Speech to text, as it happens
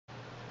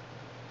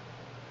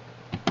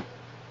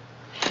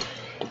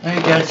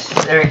Alright guys, this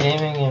is Eric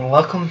Gaming and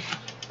welcome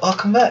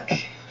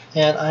back.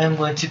 And I am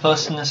going to be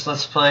posting this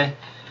Let's Play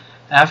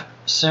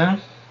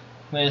soon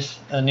with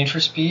Need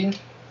for Speed.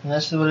 And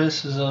that's what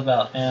this is all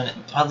about. And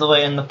by the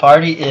way, in the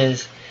party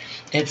it's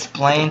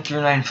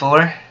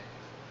Blaine394.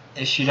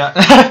 If you don't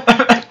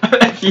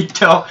if you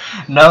don't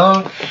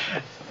know,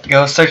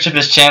 go search up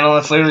his channel.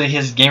 It's literally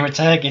his gamer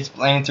tag. It's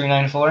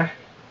Blaine394.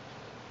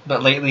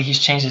 But lately he's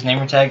changed his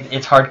gamer tag.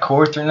 It's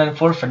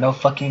Hardcore394 for no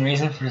fucking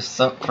reason.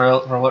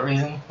 For what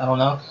reason? I don't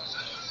know.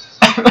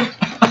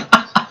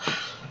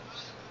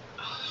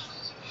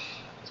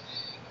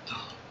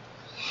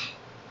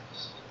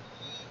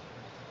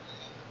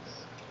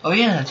 Oh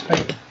yeah, that's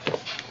right.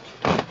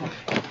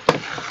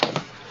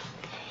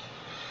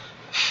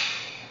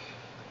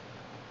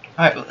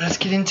 Alright, well, let's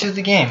get into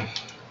the game.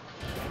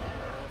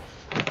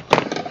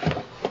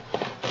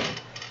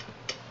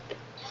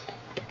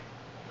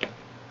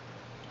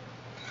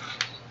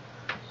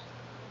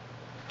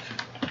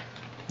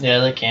 Yeah,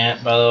 they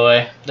can't, by the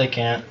way. They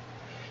can't.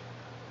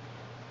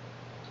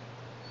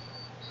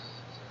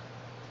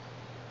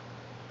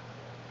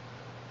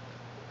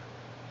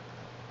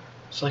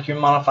 It's like your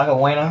motherfucker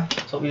Wayna.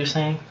 That's what we were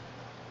saying.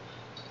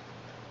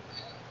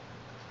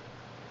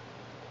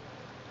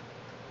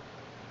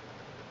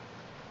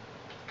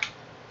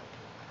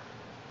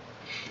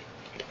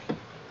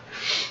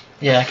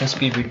 Yeah, I can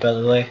speed read, by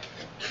the way.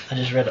 I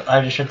just read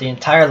the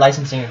entire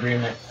licensing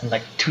agreement in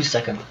like 2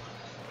 seconds.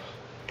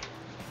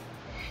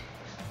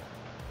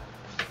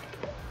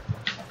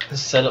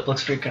 This setup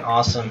looks freaking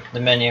awesome. The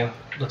menu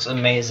looks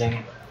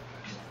amazing.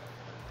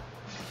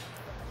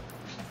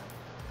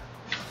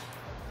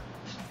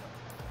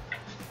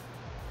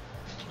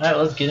 Alright,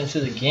 let's get into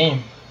the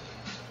game.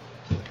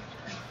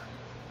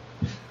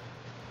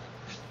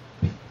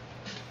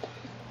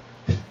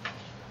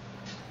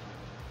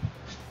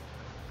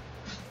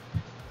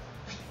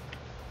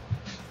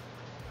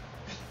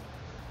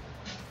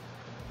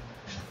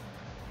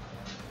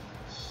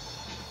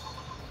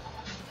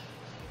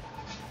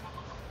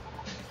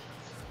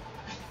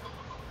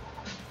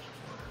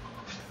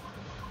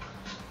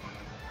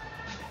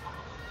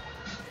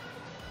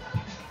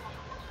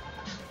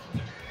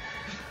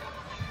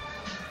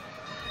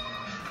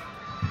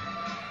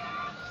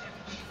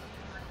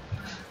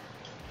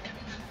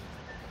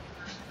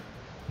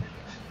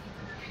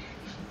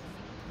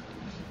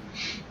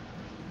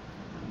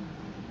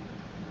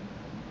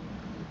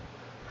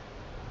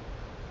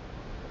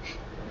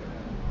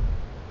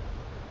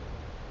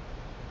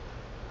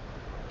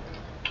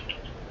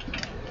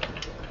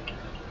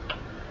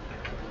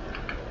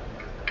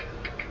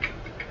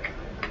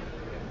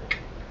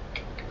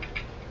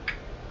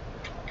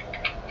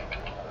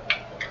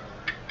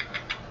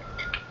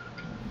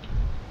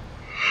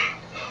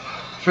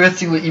 Forgot to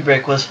see what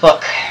e-brake was.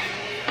 Fuck.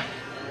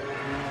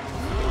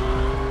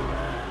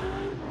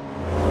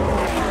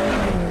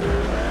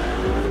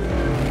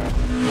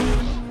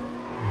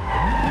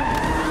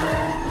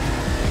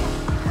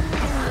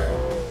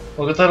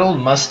 Look at that old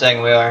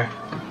Mustang we are.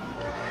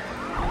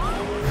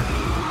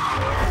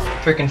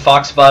 Freaking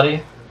Fox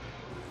body.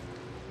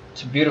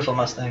 It's a beautiful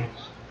Mustang.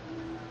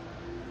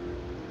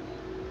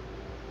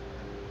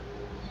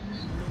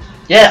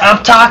 Yeah,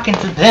 I'm talking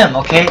to them,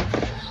 okay?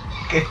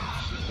 Okay.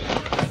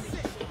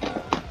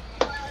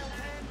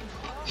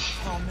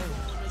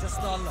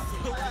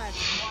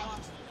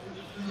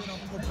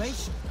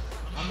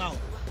 I'm out.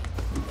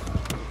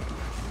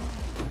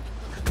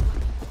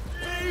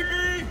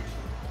 Baby!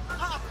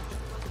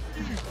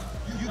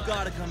 You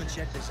gotta come and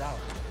check this out.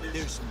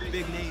 There's some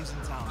big names in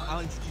town.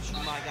 I'll introduce you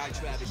to my guy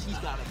Travis. He's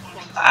got a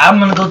fun. I'm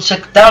gonna go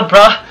check it out,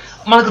 bruh.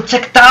 I'm gonna go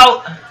check it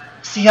out.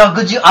 See how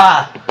good you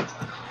are. I'm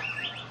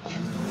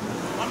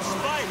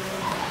Spike.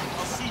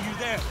 I'll see you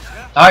there.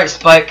 Yeah? Alright,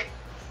 Spike.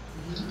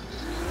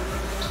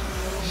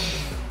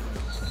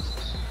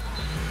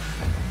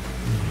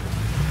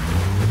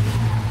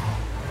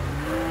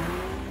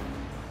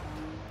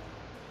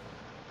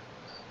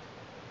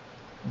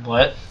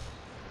 What?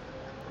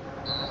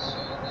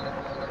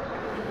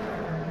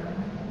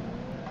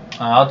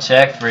 I'll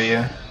check for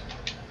you.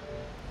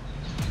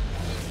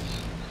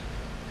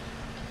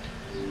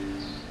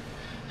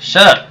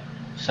 Shut up.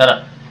 Shut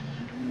up.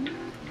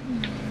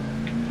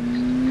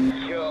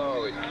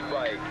 Yo, it's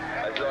Spike.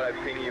 I thought I'd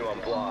ping you on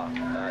block.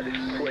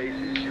 This place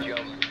is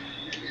jumping.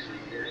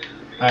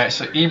 Alright,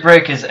 so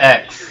e-brake is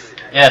X.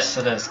 Yes,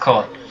 it is.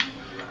 Cool.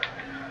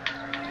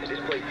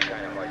 This place is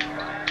kind of like a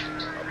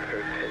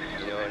purpose,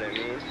 you know what I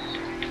mean?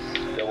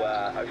 So,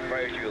 I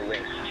fired you a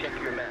link. Check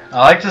your map. I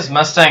like this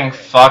Mustang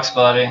Fox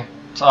body.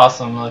 It's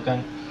awesome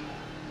looking.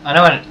 I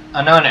know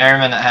an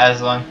airman that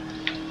has one.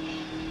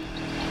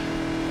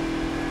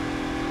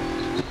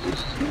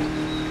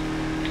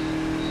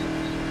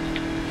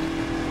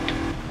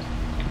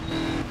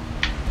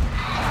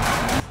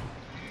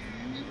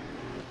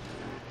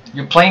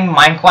 You're playing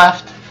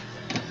Minecraft?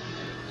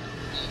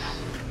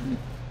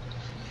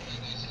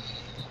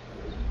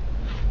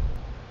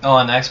 Oh,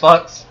 on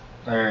Xbox?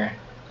 Or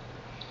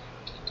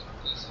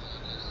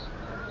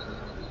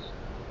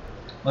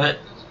what?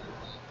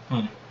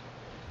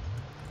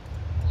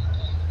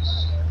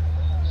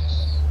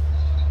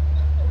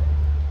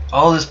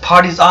 Oh, this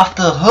party's off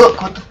the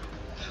hook. What the?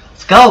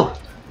 Let's go.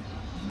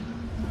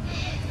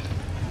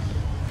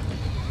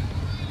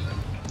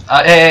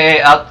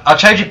 Hey, I'll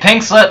trade you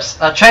pink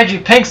slips. I'll trade you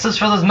pink slips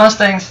for those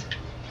Mustangs.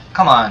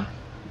 Come on.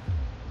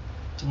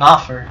 It's an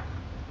offer.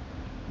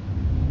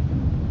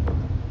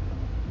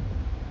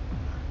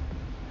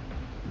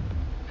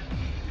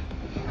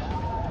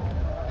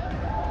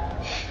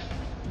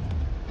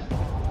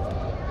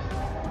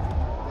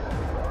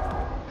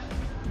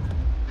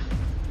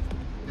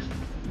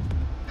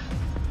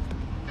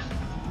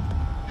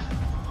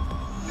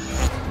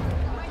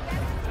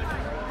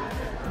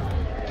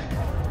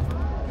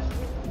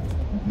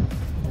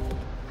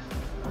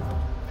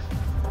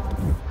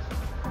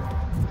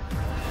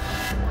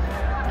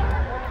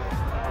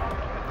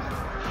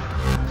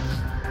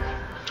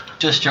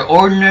 Just your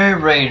ordinary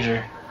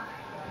Ranger.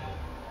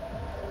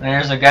 And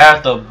there's a guy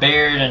with a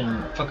beard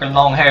and fucking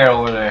long hair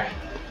over there.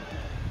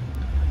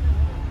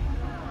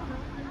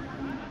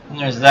 And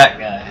there's that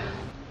guy.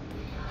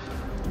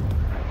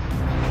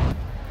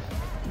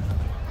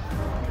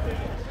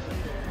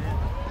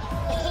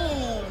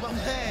 Oh, my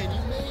man, you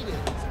made it.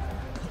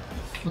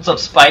 What's up,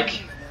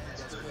 Spike?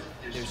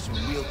 There's some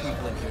real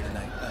people in here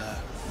tonight.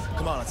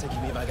 Come on, I'll take you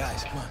to meet my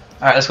guys. Come on.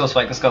 Alright, let's go,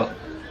 Spike. Let's go.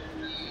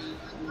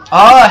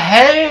 Oh,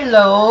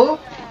 hello!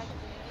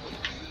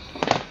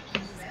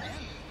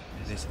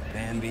 This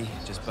Bambi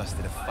just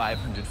busted a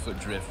 500-foot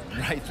drift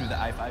right through the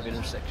I-5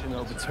 intersection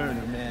over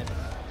Turner, man.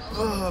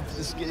 Oh, up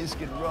the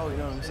skid row, you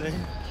know what I'm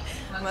saying?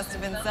 Must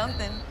have been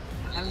something.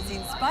 Haven't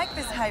seen Spike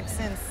this hype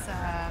since,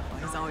 well,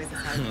 he's always this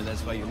hype.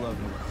 That's why you love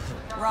me.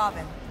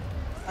 Robin.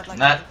 I'd like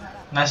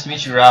Nice to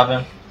meet you,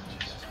 Robin.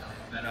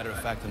 Matter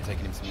of fact, I'm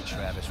taking him to meet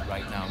Travis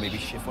right now. Maybe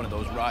shift one of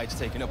those rides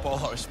taking up all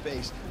our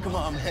space. Come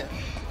on, man.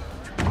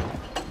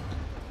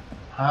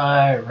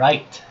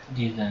 Alright,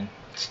 then.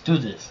 Let's do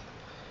this.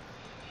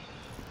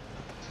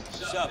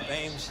 What's up,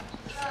 Ames?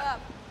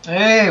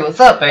 Hey, what's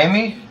up,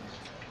 Amy?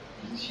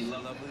 She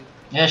lovely?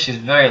 Yeah, she's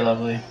very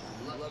lovely.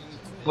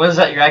 What is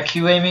that, your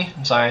IQ, Amy?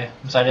 I'm sorry,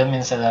 I didn't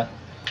mean to say that.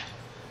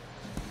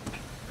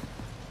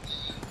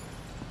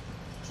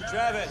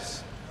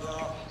 Travis,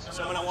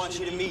 someone I want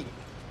you to meet.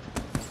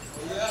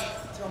 Oh, yeah?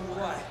 Tell me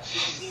why.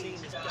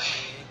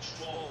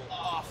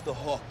 Off the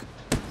hook.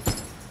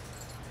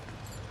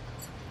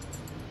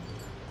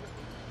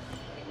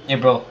 Yeah,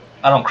 bro,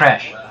 I don't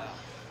crash.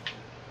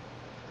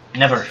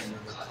 Never.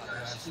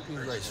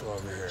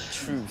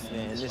 Truth,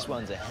 man. This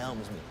one's a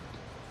helmsman.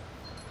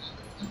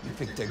 You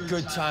picked a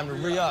good time to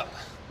re-up.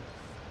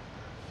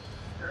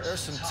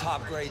 There's some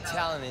top-grade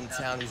talent in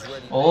town who's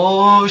ready.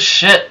 Oh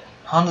shit!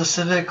 Honda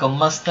Civic, a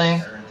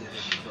Mustang,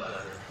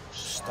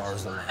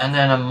 Stars align. and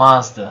then a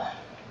Mazda,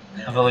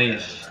 I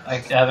believe. I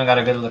haven't got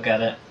a good look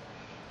at it.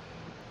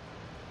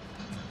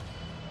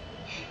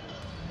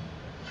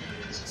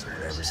 So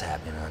whatever's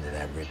happening under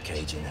that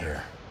ribcage in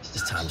here,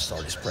 it's time to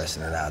start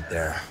expressing it out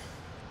there.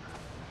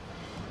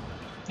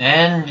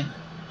 And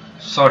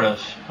sort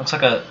of. Looks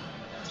like a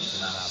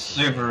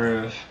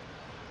Subaru.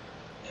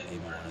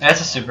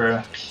 That's a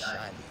Subaru.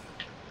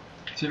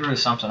 Subaru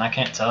something, I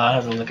can't tell. I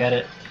have to look at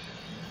it.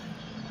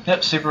 Yep,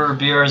 Subaru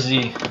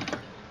BRZ.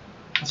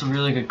 That's a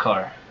really good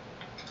car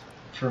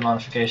for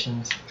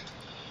modifications.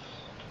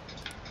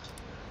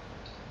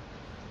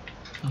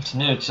 It's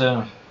new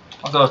too.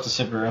 I'll go with the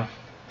Subaru.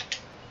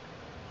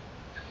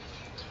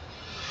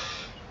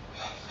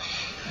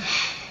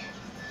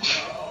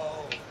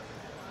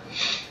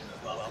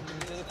 Welcome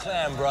to the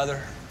clan,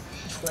 brother.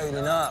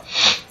 Trading up.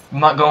 I'm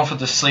not going for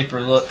the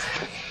sleeper look.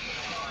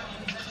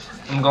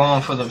 I'm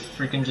going for the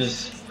freaking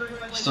just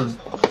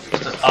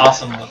the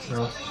awesome look,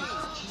 bro.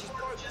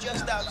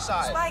 Just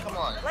outside. Spike, Come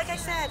on. like I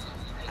said,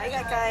 I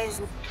got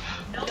guys.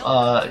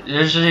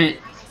 Usually,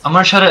 I'm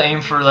gonna try to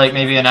aim for like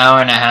maybe an hour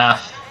and a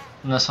half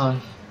on this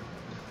one.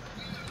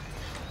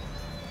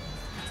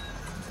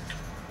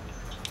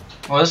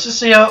 Well, let's just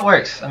see how it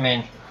works. I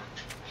mean,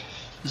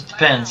 just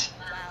depends.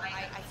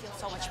 I feel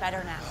so much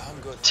better now.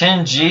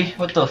 10G?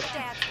 What the f—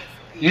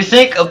 You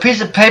think a piece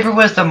of paper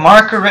with a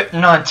marker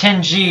written on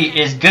 10G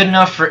is good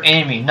enough for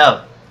Amy?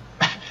 No.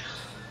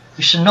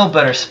 You should know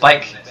better,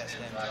 Spike.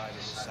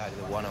 Side of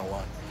the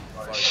 101.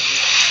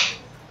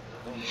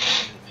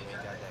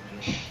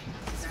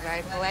 It's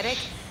very poetic,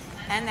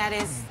 and that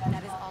is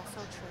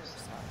also true.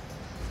 So.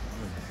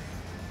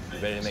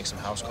 You ready to make some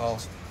house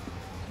calls?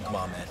 Come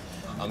on, man.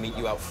 I'll meet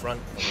you out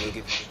front, and we'll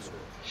give you.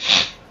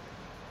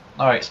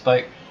 Alright,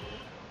 Spike.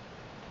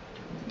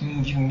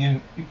 You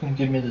can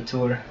give me the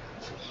tour.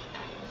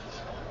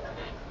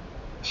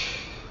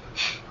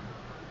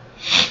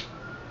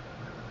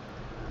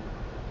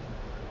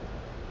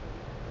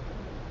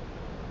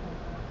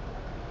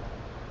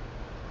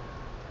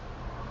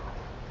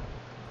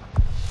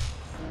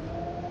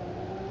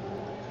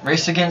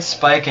 Race against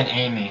Spike and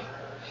Amy.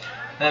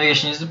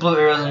 Navigation. Use the blue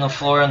arrows on the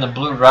floor and the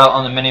blue route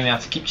on the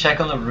minimap to keep check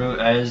on the route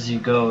as you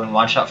go and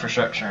watch out for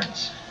sharp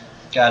turns.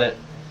 Got it.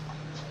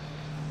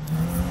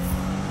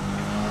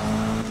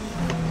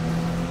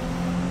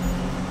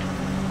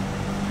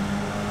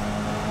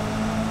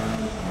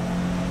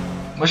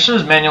 Wish there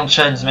was manual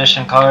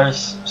transmission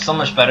cars. So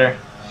much better.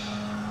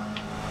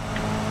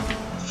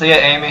 See ya,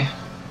 Amy.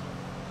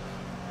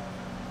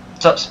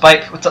 What's up,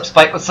 Spike? What's up,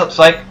 Spike? What's up,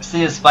 Spike?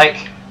 See ya,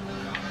 Spike.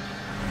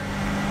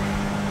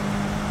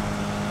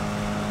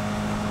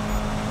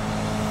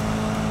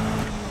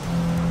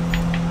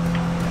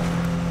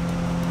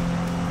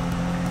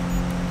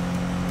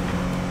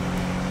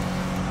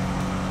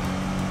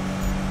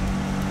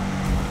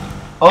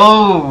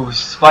 Oh,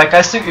 Spike,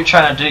 I see what you're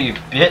trying to do, you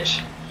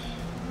bitch.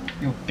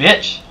 You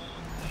bitch.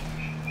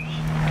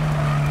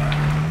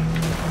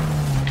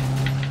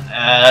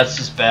 That's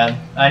just bad.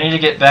 I need to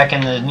get back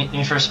in the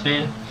Need for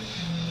Speed.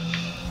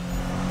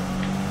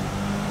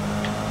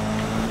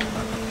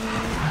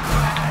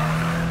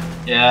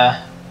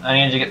 Yeah, I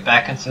need to get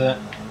back into it.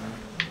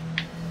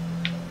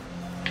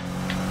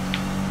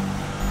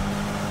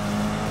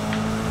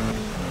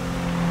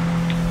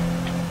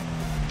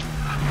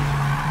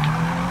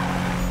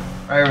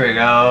 There we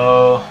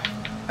go.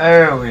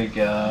 There we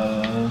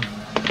go.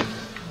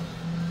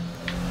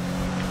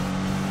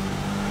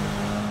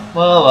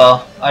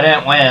 Well, I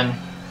didn't win.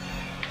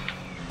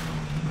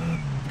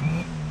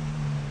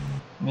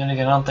 Then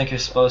again, I don't think you're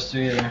supposed to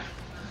either.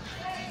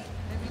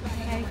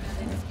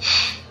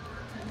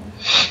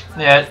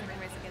 Yeah.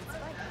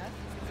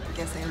 I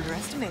guess I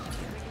underestimated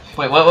you.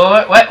 Wait,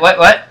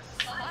 what?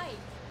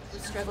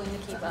 Struggling to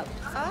keep up.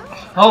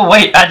 Oh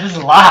wait, I just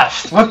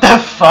lost. What the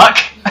fuck?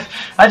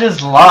 I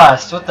just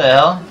lost. What the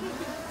hell?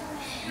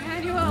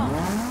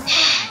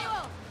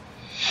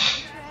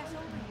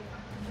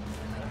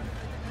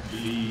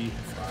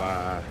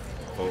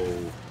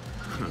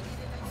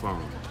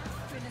 Phone.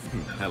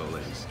 Hello,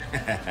 ladies.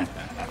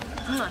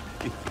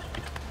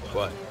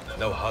 What?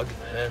 No hug,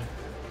 man?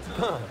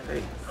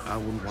 Hey, I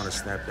wouldn't want to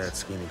snap that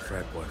skinny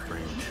frat boy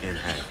frame in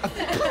half.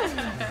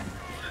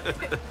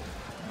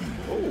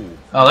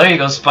 Oh, there you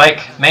go,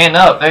 Spike. Man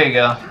up. There you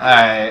go.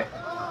 Alright.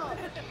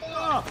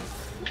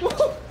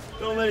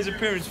 Don't let his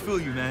appearance fool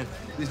you, man.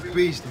 This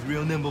beast is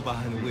real nimble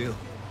behind the wheel.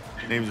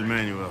 Name's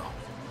Emmanuel.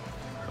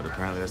 But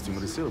apparently that's too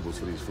many syllables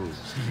for these fools.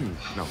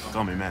 No,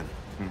 call me man.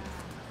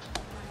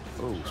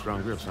 Oh,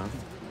 strong grips, huh?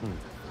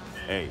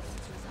 Hey,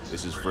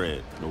 this is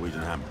Fred,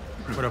 Norwegian Hammer.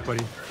 What up,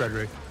 buddy?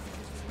 Frederick.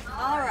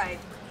 All right.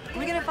 Are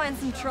we gonna find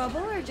some trouble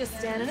or just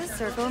stand in a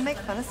circle and make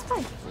fun of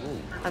Spike?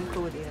 I'm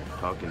cool with either.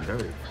 Talking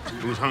dirty.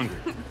 Who's hungry?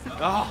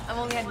 I've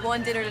only had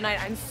one dinner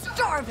tonight. I'm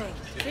starving.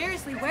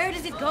 Seriously, where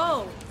does it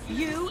go?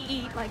 You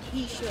eat like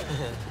he should.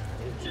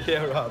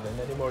 Yeah, Robin.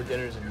 Any more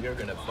dinners and you're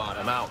gonna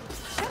bottom out.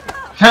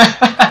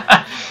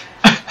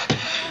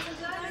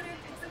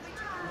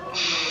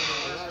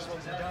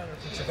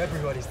 Of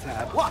everybody's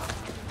tab. What?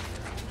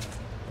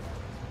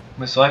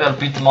 Wait, so I gotta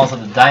beat them all to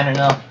the diner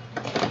now?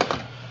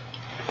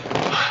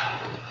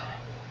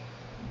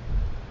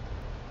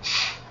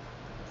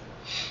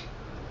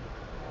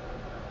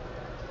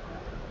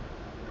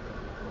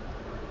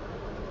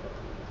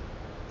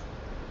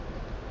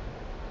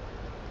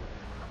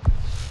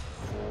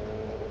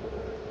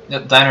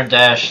 Yep, Diner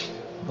Dash.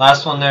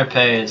 Last one there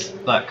pays.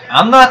 Look,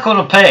 I'm not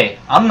gonna pay.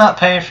 I'm not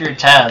paying for your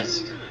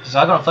tabs. Cause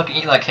I'm gonna fucking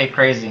eat like cake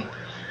crazy.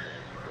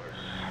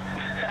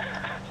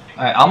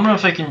 Alright, I'm gonna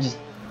fucking just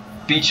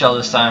beat y'all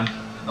this time.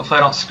 Hopefully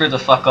I don't screw the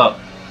fuck up.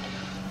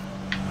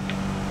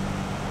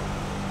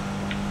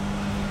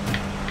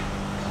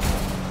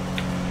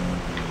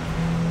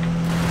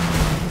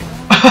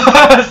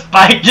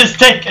 Spike just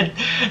take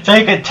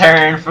a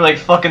turn for like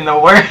fucking the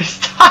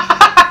worst.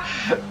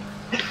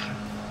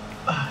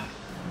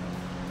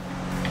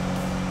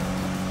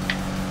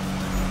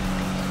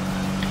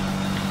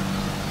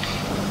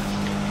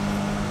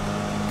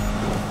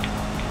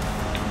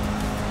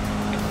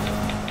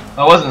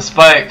 That wasn't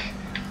Spike.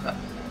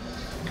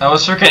 That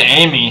was freaking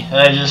Amy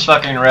that I just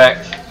fucking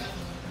wrecked.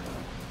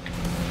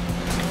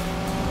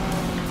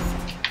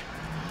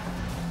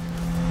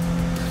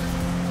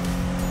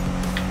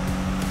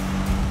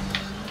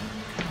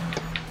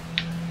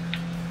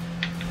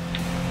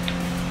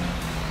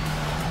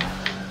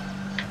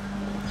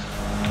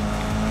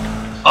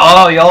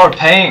 Oh, y'all are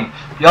paying.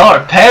 Y'all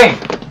are paying.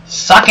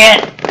 Suck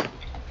it.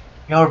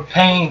 Y'all are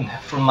paying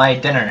for my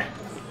dinner.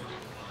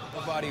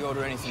 Nobody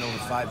order anything over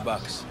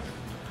 $5.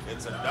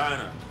 It's a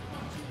diner.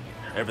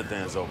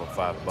 Everything's over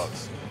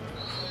 $5.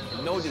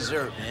 And no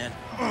dessert, man.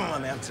 I'm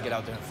gonna have to get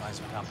out there and find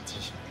some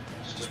competition.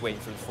 Just waiting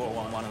for the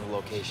 411 on the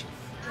location.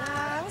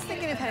 I was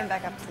thinking of heading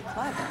back up to the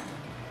club.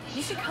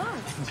 You should come.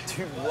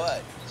 Do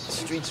what? The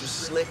streets are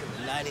slick and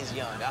the night is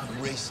young.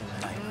 I'm racing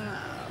tonight.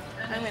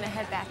 I'm gonna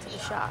head back to the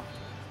shop.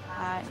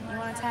 You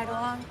wanna tag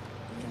along?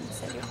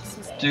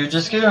 Dude,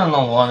 just get it on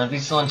the one. It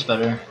makes so much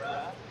better.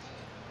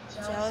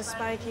 Jealous,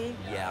 Spikey?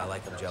 Yeah, I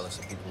like them jealous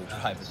of people who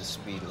drive at the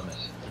speed limit.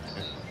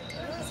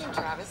 You seen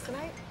Travis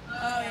tonight?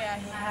 Oh yeah,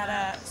 he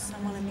had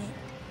someone to meet.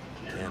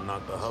 Can't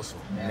knock the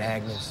hustle.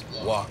 Magnus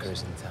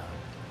Walker's in town.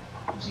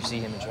 You see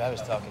him and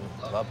Travis talking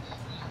at the club?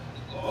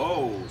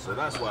 Oh, so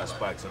that's why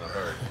Spike's in a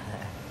hurry.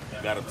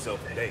 Got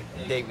himself a date.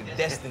 A date with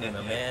destiny,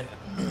 my man.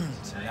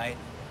 Tonight,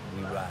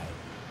 we ride.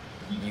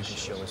 You can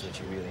show us what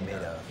you're really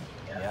made of.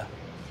 Yeah?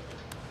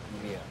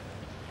 Yeah.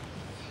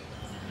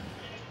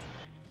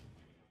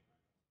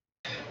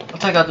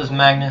 take out this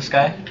Magnus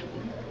guy.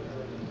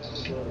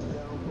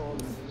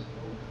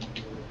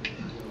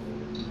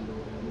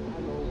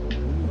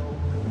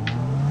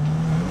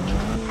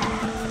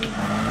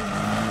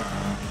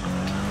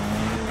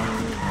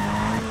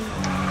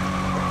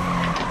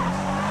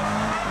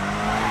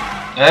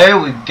 There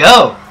we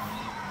go.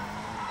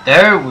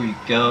 There we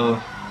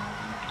go.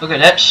 Look at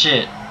that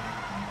shit.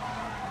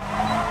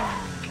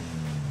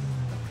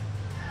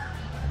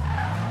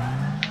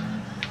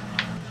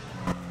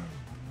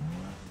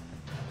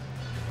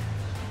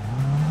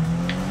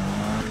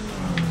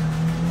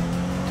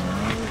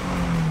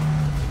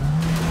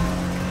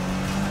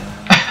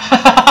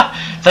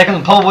 Taking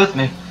the pole with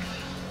me.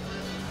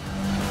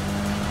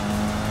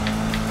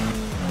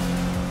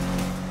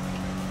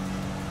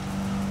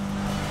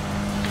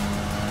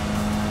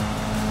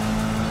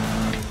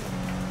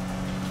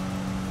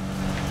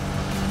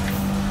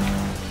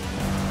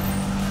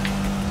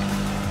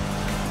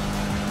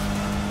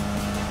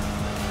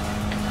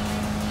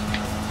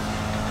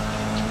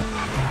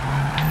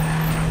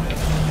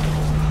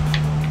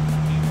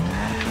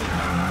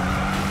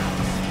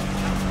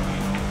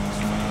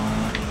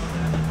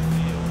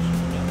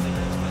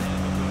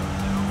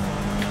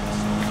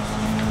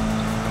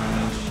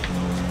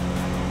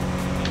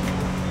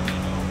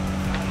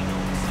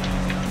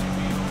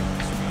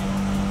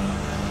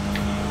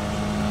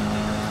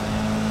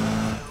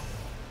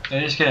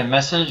 Did I just get a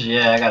message?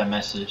 Yeah, I got a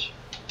message.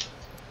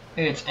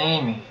 Hey, it's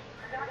Amy.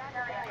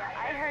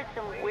 I heard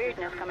some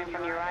weirdness coming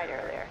from your ride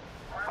earlier.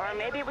 Or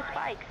maybe it was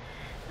Spike.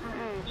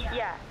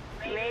 Yeah,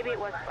 maybe it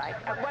was Spike.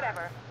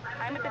 Whatever.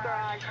 I'm at the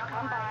garage.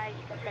 Come by.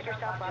 You can set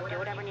yourself up. Do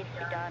whatever needs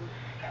to be done.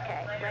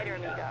 Okay, later,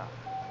 amigo.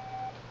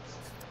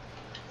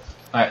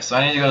 Alright, so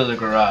I need to go to the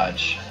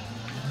garage.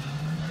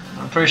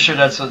 I'm pretty sure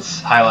that's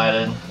what's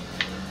highlighted.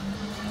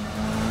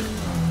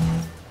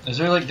 Is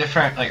there like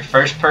different like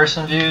first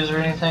person views or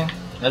anything?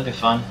 That'd be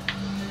fun.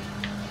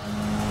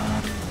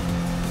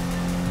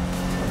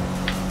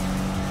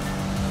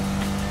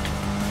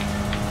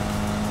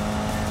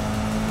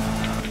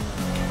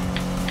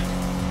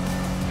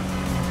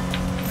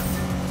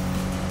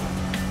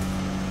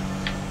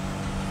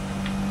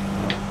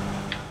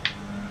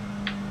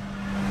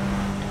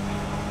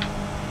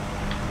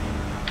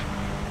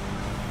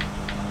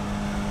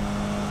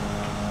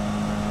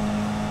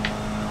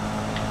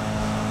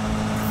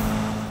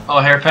 Oh,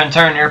 hairpin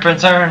turn, hairpin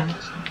turn.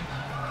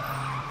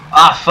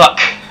 Ah, fuck.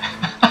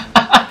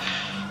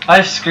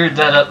 I screwed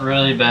that up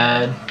really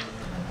bad.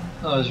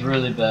 That was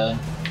really bad.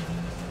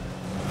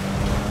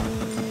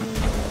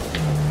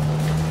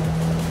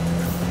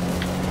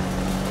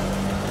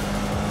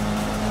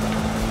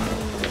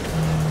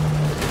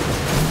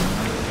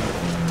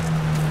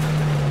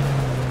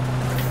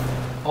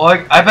 Oh,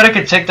 I bet I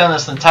could take down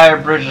this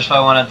entire bridge if I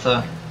wanted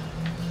to.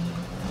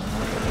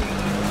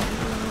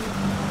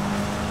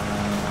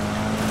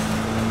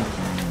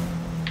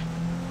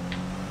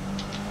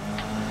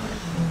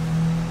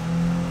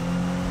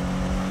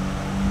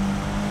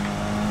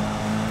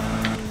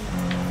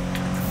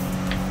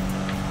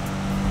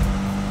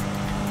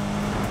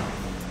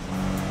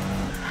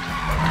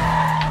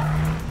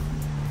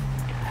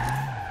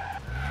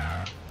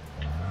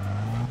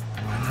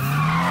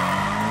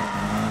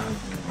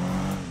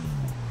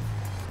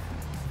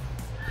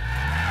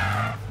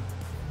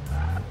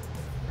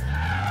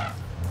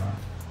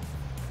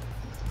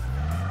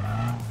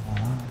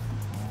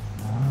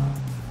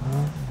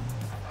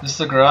 Is this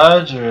the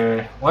garage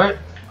or where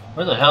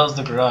the hell is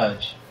the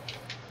garage?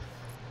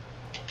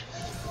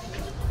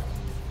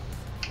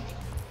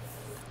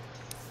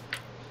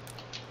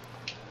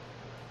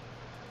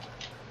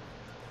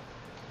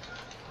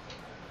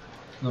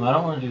 No, I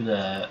don't want to do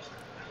that.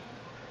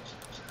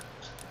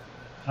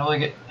 How do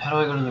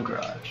I go to the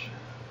garage?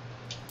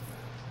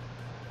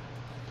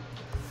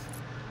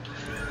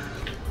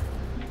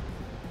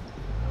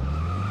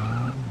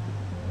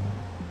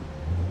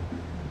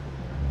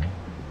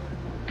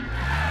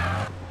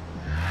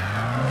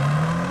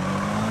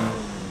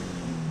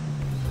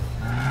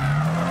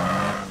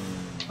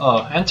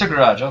 Oh, enter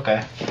garage,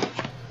 okay.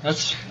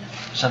 That's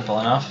simple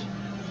enough.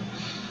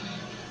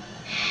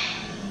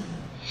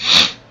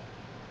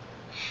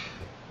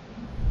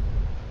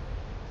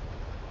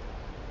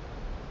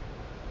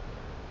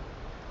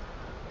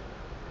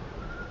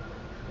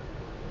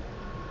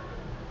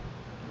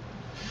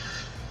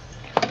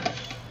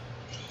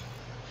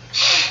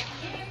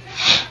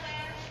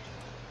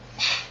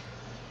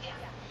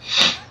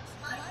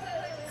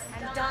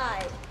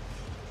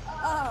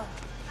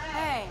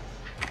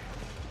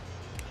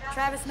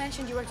 Travis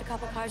mentioned you worked a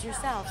couple cars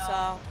yourself,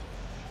 so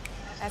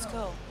that's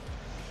cool.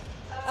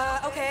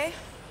 Okay.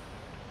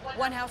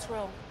 One house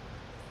rule.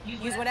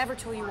 Use whatever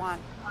tool you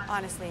want,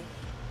 honestly.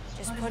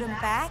 Just put them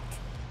back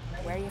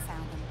where you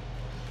found them.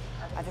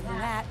 Other than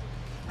that,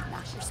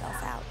 knock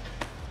yourself out.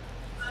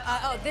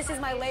 Oh, this is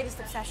my latest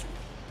obsession.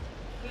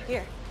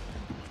 Here.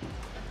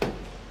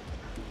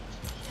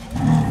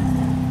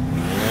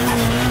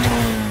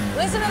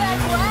 Listen to that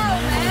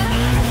crowd, man!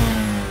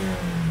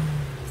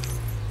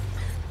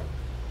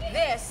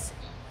 This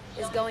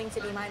is going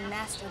to be my my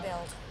master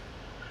build.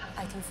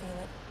 I can feel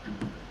it.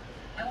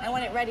 I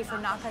want it ready for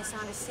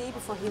Nakai-san to see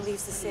before he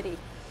leaves the city.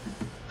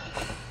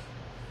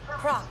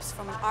 Props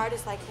from an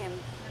artist like him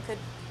could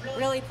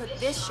really put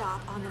this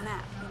shop on the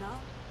map, you know?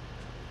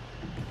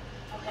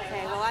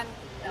 Okay, well, I'm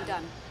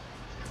done.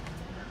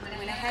 I'm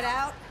gonna head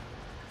out,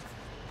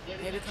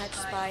 maybe catch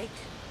Spike.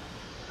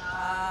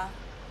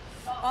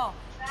 Oh,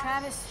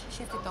 Travis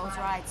shifted those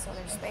rides, so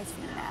there's space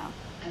for you now.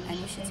 And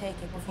you should take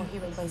it before he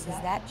replaces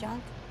that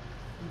junk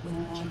with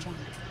more junk.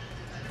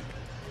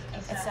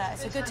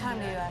 It's a good time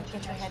to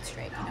get your head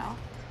straight, you know?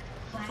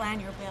 Plan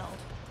your build.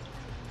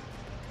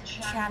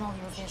 Channel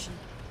your vision.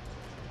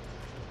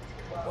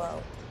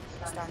 Whoa,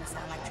 starting to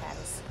sound like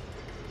Travis.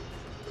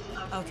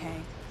 Okay,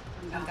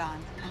 I'm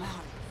gone. I'm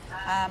out.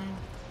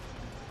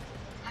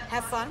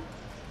 Have fun.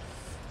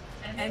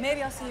 And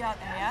maybe I'll see you out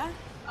there, yeah?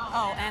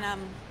 Oh,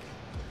 and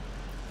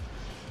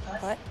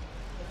put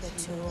the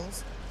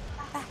tools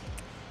back.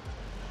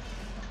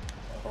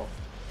 Oh,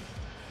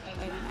 wait a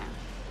minute.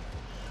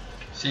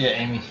 See ya,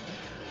 Amy.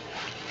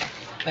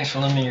 Thanks for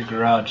lending me your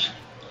garage.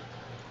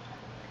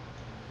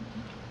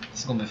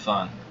 It's gonna be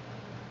fun.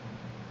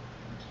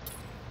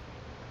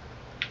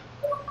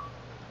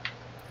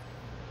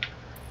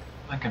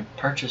 I can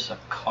purchase a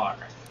car.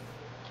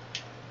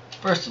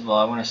 First of all,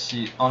 I want to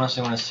see,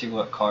 honestly want to see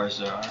what cars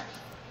there are.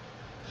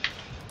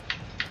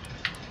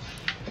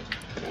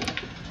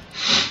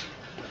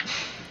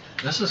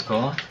 This is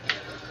cool.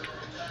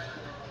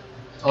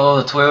 Oh,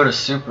 the Toyota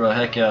Supra,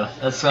 heck yeah.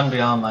 That's gonna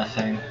be on my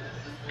thing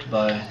to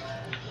buy.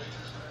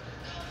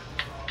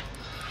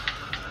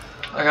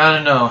 I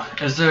gotta know,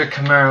 is there a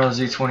Camaro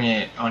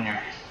Z28 on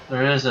here?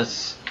 There is,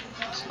 that's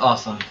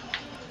awesome.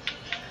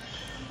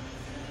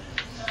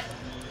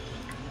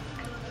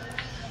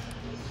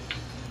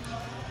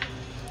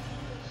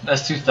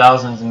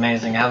 S2000 is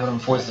amazing. I have it on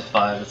Forza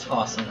 5. It's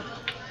awesome.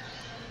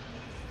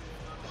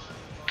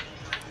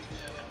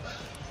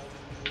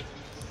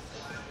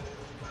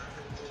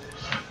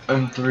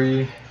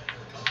 M3.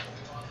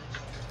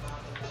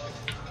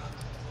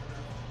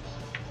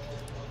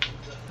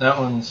 That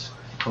one's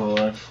cool.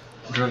 I've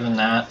driven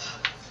that.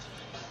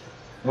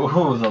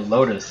 Ooh, the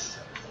Lotus.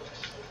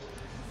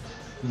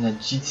 And the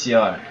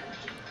GTR.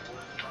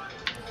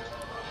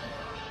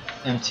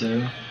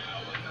 M2.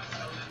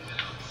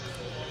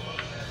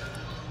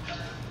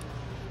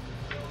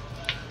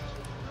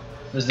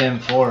 There's the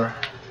M4.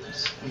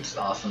 It's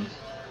awesome.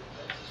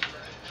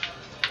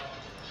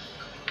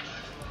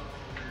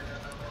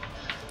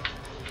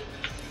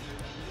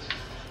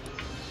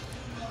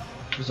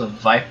 There's a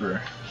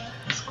Viper.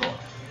 That's cool.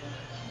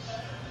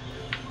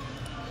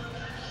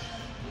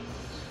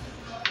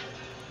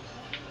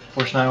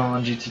 Porsche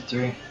 911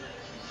 GT3.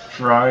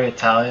 Ferrari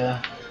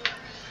Italia.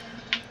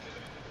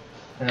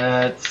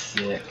 That's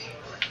sick.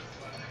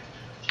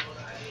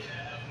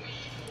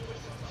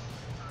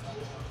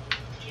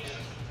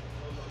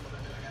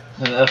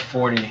 The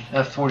F40.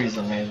 F40 is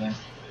amazing.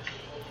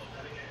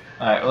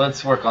 Alright, well,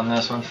 let's work on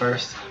this one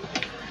first.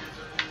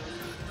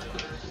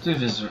 Do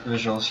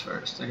visuals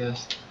first, I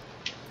guess.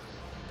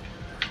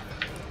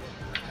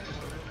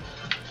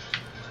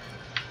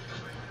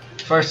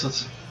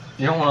 First,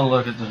 you don't want to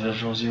look at the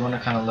visuals, you want to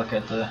kind of look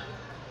at the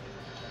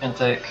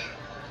intake,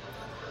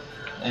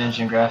 the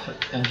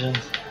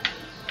engines.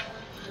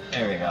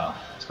 There we go.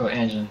 Let's go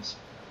engines.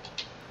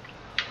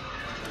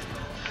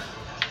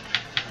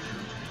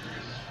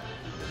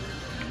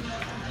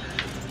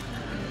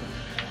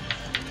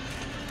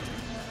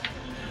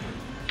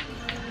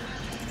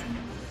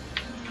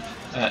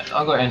 Alright,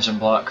 I'll go engine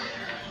block.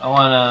 I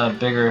want a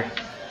bigger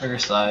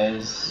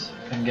size.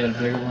 I can get a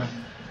bigger one.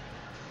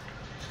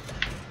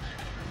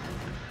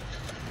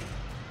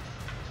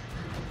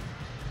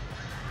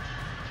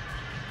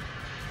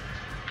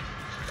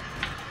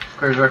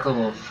 Clear direct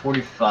level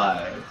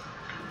 45.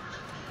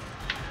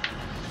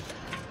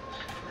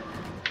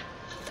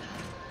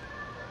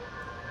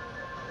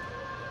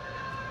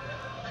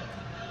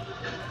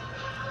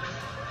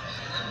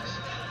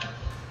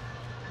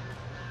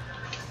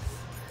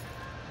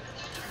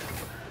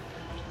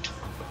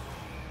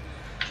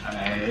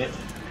 Alright.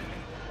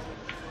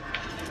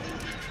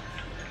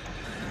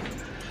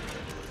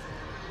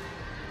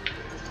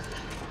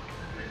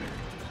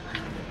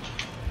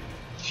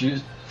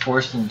 Choose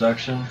forced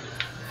induction.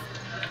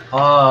 Oh,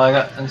 I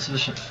got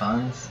insufficient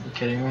funds. Are you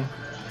kidding me?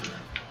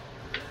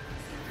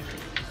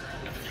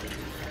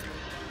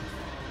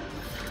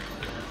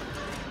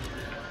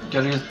 You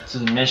gotta get to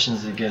the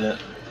missions to get it.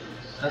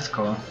 That's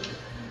cool.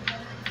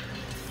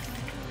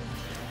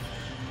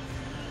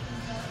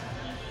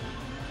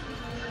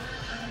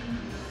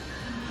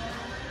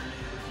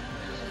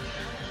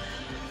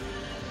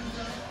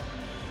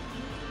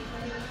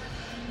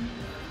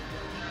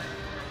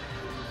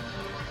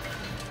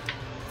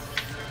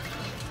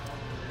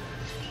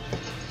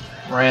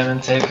 Ram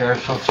intake air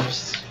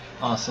filters.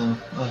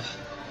 Awesome. I've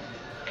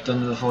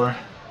done it before.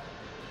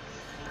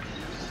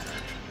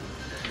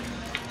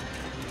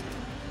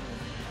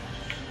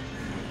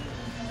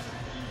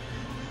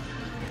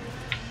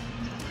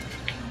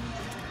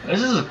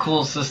 This is a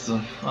cool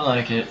system. I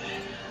like it.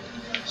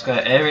 It's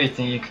got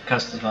everything you can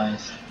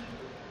customize.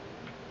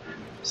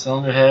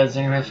 Cylinder heads,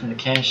 anywhere from the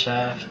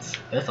camshafts.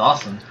 That's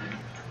awesome.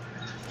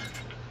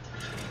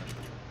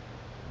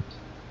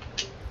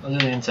 I'll do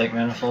the intake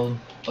manifold.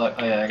 But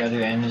oh yeah, I gotta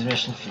do Amy's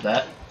mission for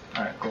that.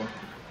 Alright, cool.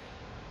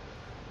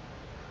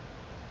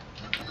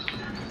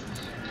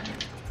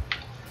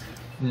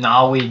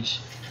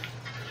 Knowledge.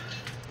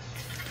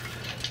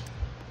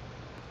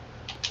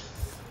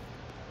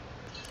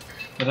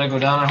 Did I go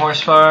down in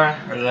horsepower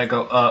or did I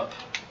go up?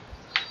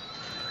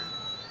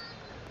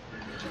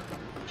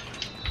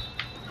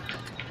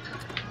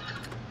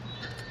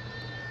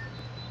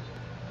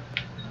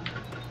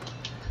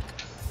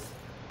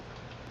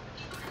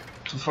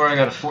 Before I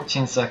got a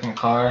 14-second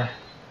car.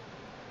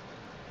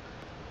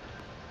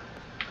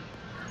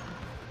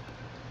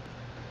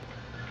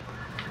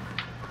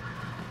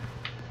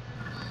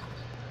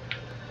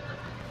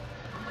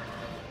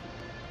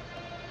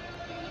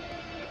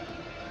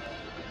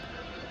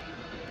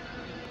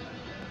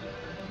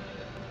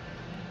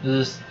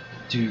 Does this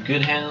do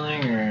good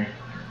handling or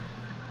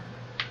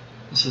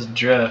this is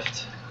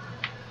drift?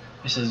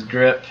 This is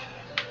grip.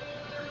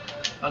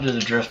 I'll do the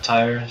drift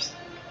tires.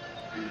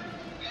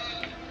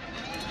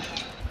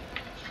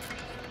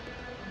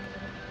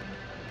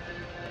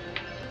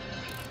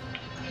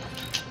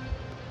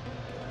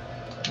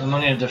 I'm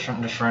gonna need a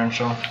different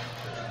differential.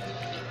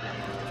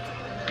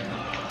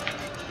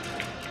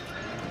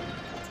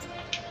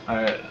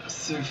 Alright,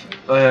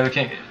 oh yeah, we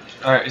can't.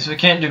 Alright, so we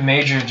can't do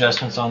major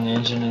adjustments on the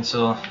engine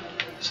until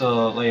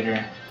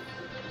later.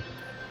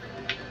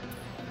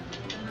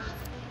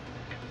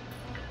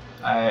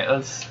 Alright,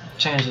 let's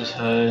change this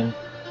hood.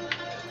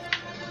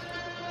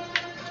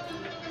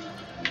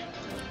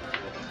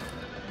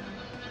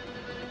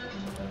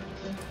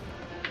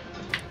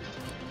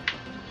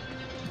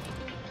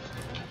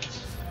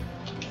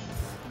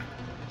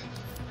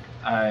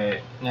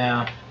 Alright,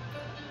 now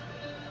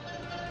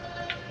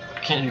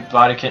can't do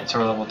body kit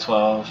until level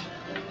 12.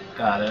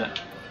 Got it.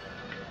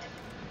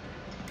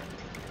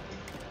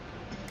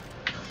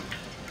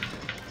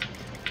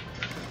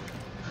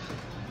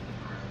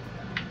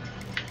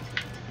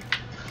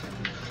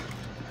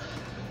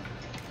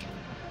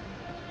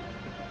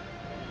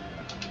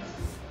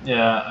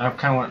 Yeah, I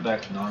kind of went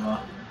back to normal.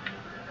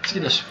 Let's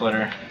get a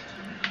splitter.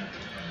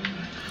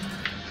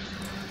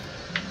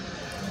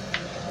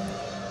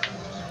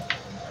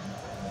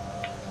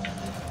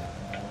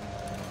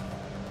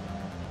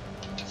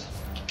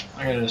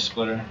 I got a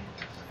splitter.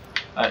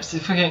 Alright, see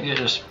if we can't get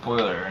a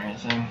spoiler or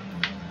anything.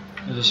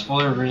 Because the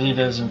spoiler really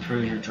does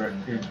improve your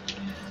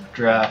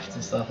draft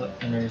and stuff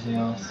and everything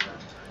else.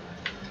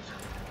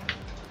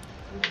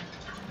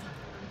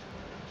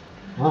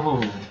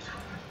 Whoa!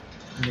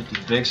 Get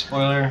the big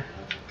spoiler.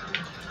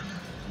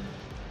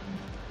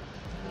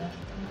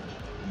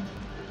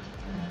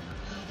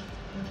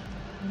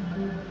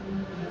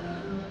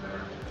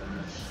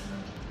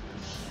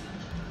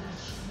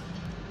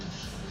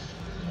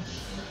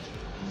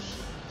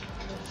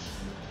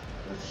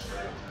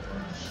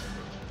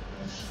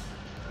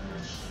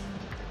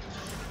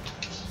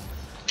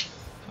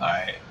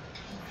 Alright.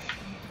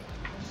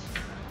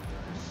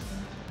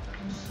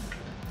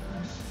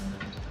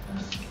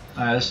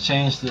 Alright, let's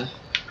change the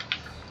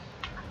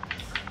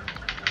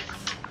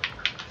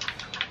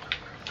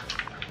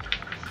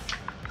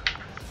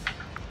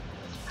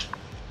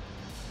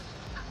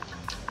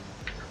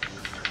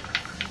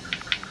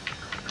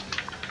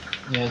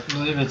yeah, I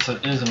believe it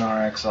is an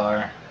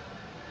RXR.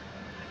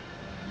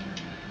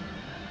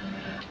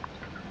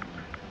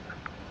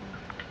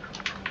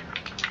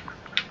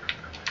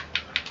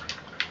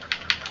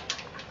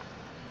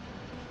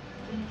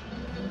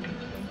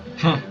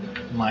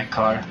 My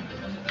car.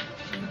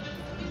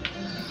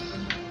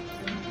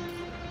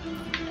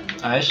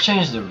 Alright, let's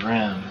change the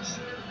rims.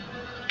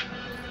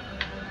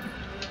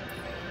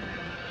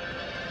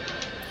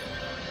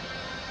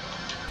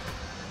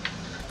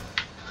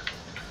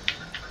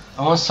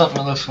 I want something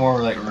that looks more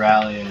like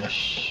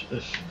rally-ish,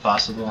 if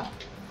possible.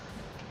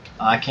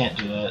 I can't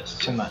do that, it's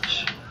too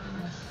much.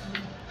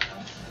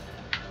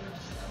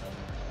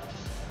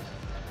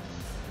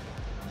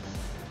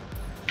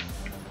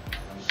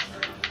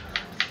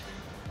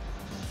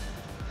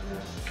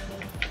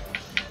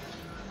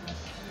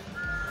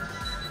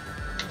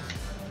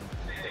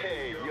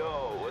 Hey,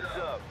 yo, what's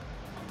up?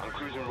 I'm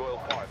cruising Royal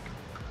Park.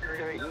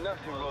 There ain't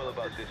nothing royal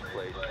about this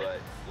place, but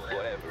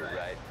whatever,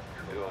 right?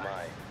 Who am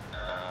I?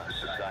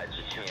 Besides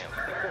the champ.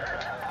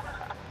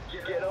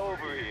 Get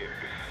over here.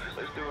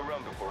 Let's do a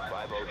run before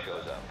 5-0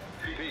 shows up.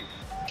 Peace.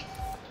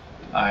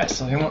 Alright,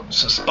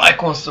 so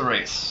Spike wants to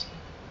race.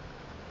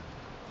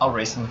 I'll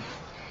race him.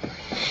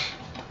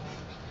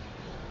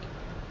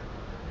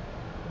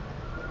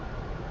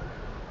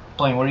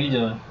 Blaine, what are you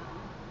doing?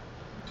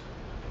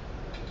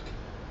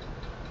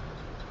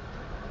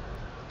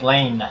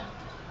 Blaine,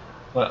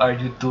 what are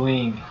you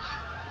doing?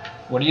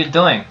 What are you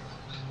doing?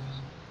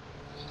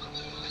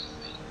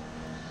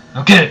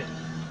 Okay.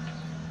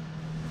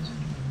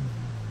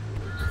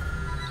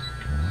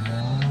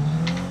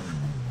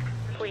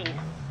 Please,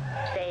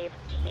 save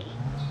me.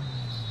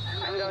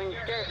 I'm going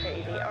stir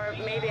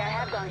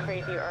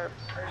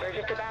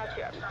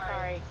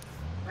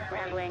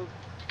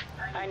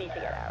I need to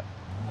get out.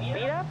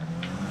 Meet up?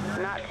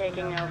 Not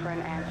taking no for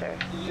an answer.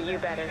 You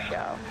better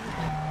show.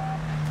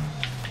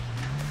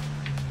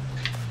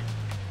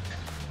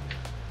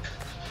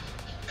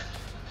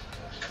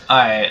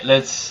 Alright,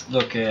 let's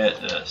look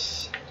at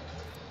this.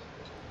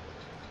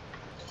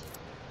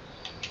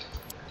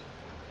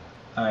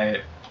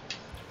 Alright,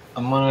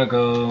 I'm gonna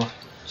go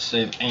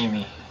save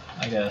Amy,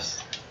 I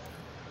guess.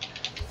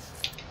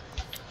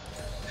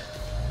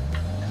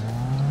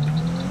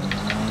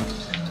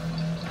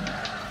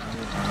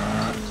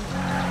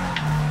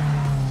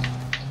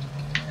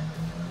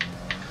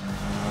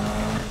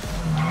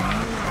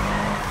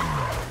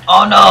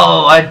 Oh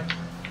no, I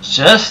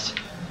just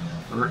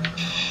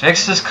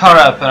fixed this car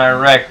up and I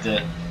wrecked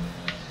it.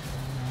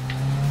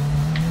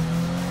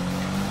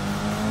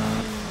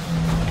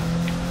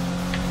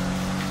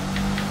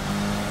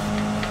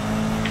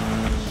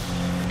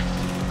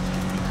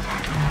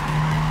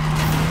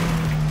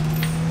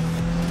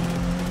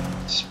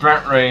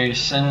 Sprint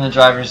race in the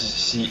driver's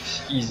seat,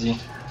 easy.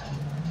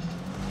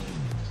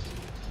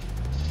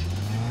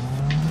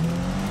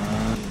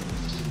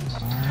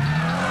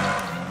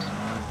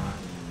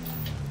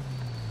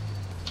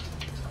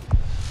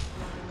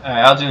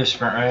 Alright, I'll do a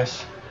sprint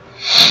race.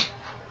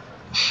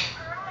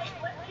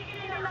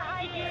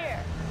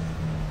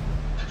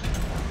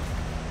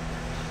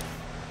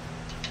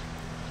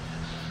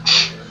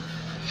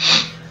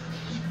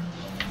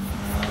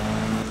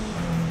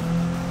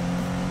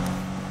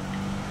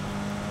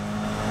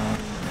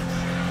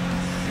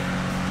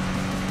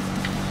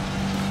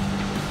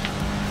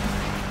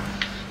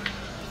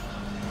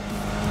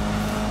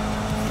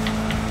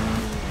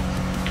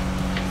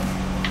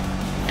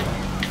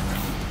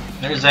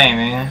 There's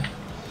Amy,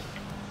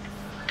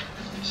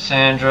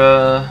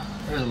 Sandra,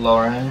 there's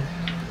Lauren.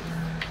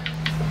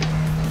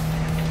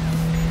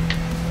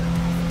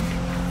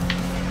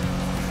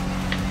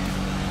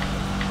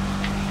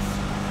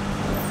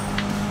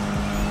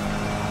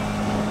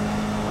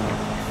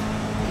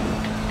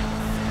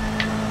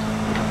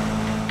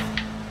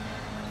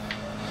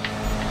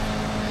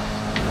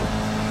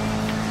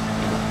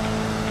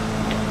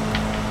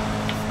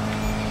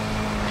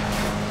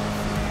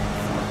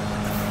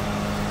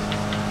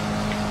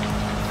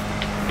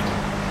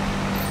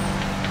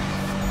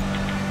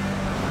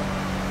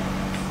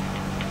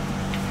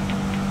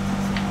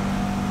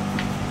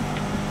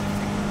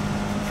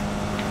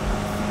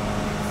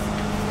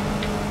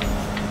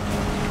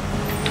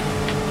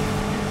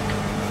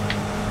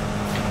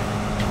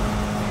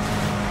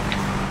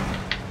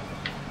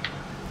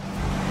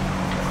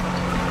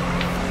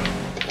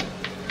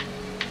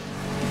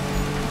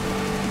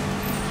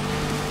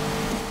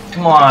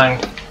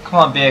 Come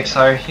on,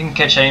 BXR, you can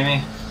catch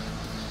Amy.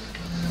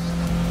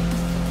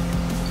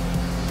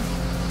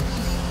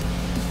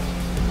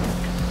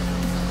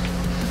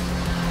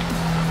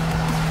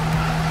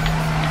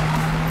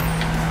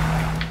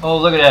 Oh,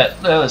 look at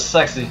that, that was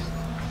sexy.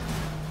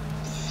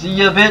 See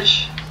ya,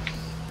 bitch.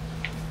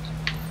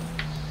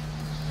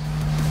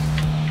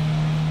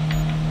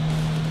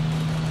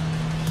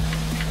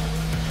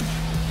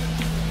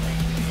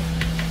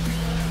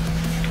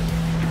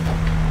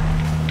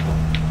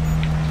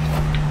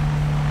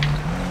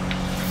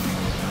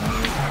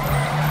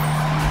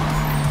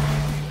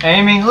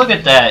 Amy, look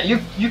at that.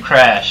 You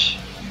crash.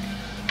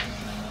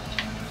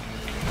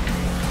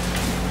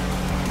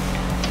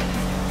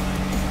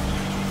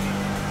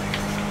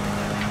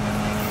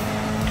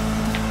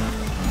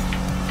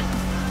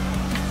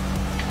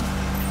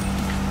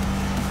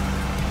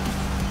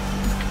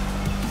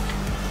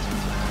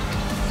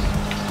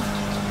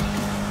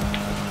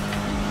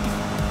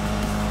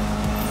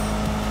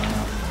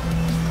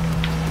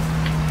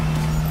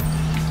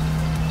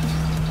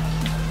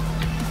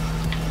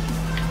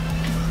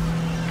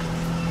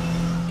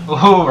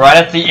 Ooh, right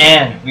at the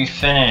end, we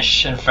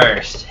finish in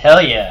first.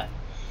 Hell yeah.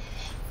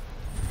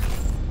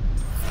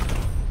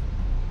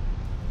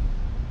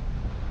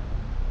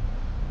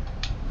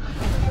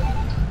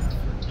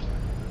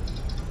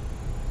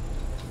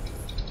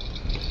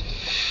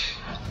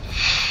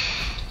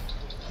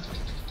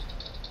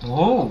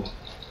 Ooh,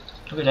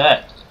 look at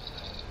that.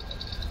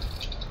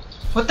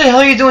 What the hell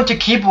are you doing with your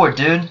keyboard,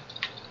 dude?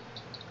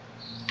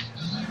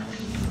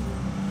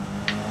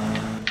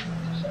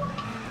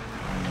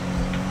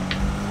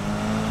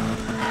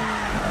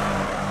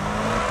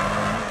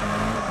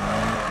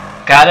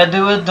 Gotta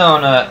do a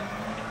donut.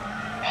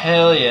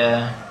 Hell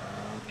yeah.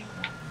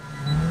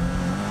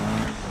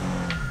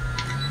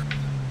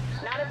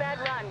 Not a bad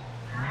run.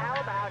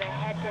 How about a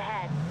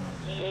head-to-head?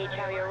 GH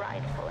how your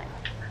ride's pulling.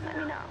 Let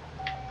me know.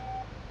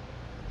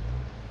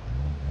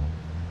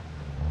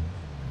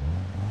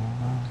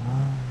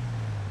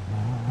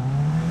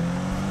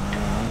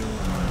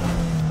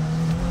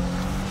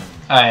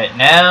 Alright,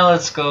 now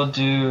let's go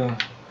do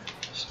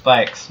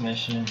Spike's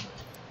mission.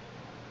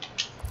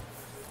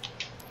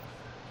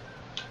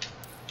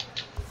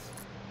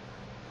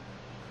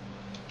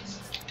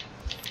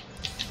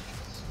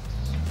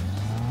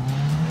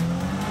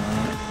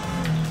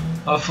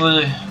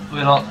 Hopefully we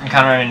don't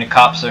encounter any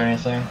cops or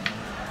anything.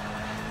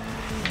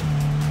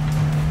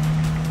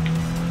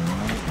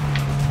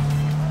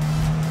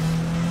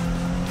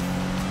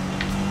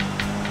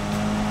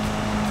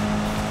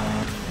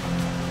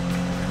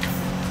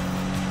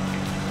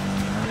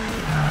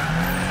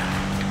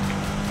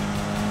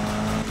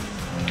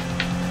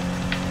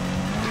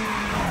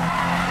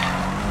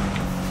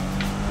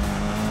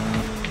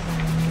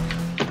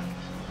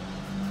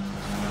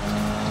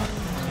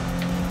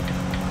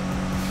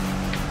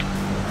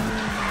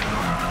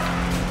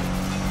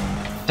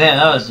 Damn,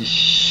 that was the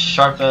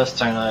sharp ass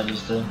turn I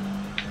just did.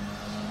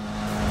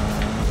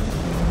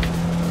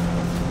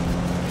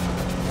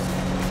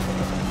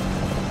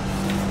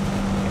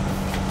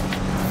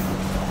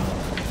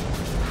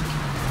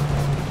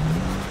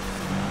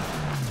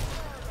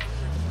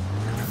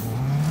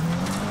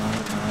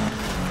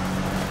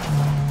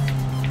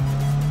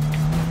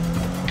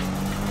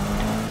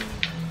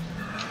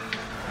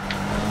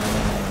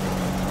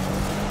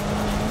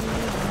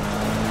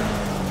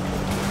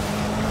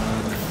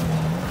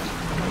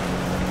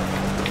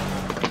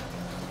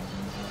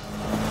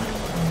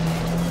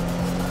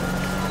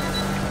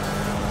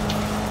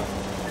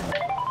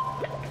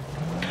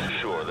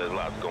 Sure, there's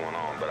lots going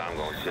on, but I'm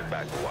gonna sit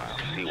back a while,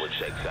 see what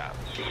shakes out.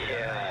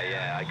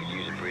 Yeah, I could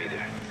use a breather.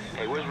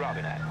 Hey, where's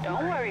Robin at?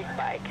 Don't worry,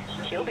 Spike.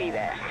 She'll be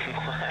there.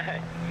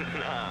 What?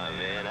 Nah,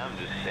 man, I'm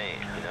just saying,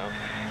 you know,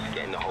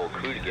 getting the whole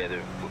crew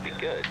together would be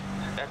good.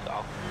 That's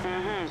all.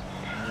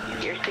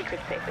 Mm-hmm. Your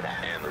secret's safe with us.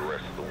 And the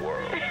rest of the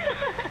world.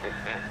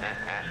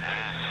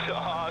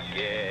 Talk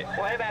it.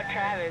 What about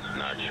Travis?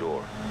 Not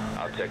sure.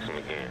 I'll text him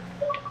again.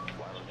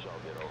 Why don't y'all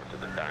get over to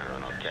the diner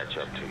and I'll catch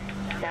up to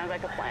you? Sounds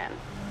like a plan.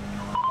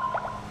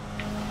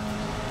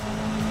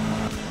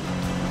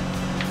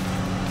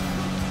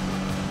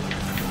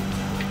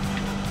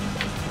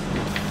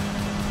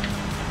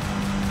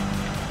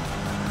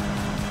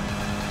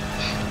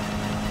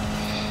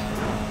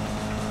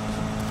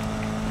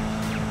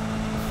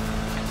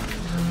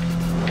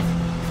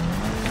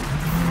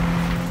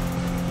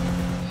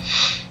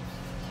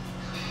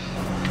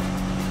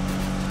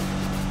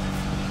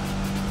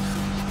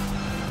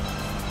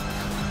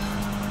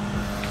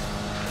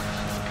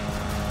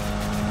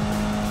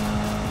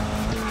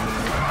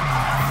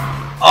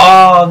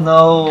 Oh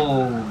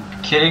no!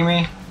 Kidding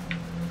me?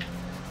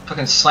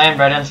 Fucking slammed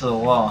right into the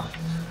wall.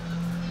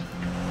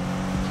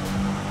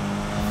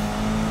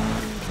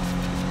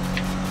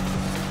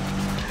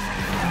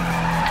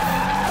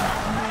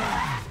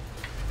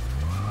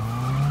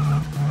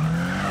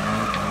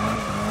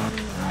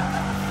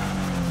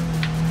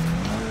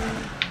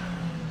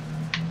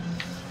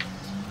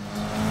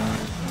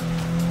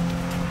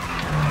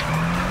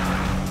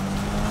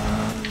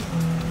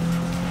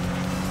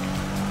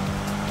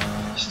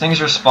 This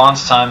thing's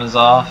response time is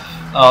off.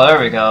 Oh, there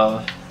we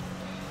go.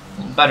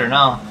 Better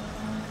now.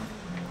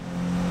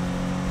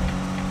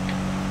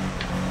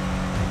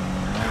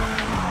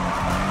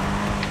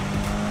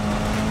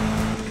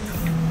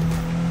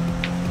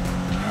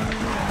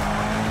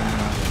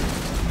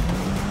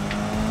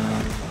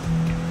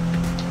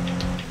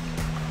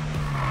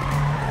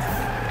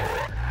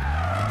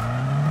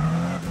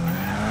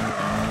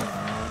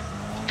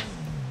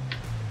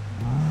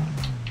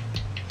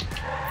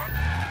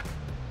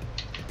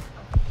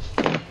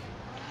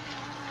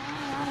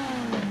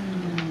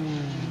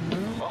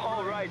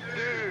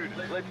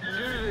 Let's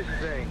do this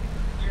thing.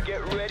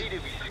 Get ready to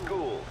be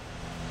schooled.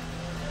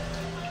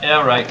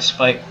 Yeah, right,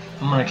 Spike.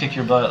 I'm gonna kick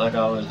your butt like I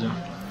always do.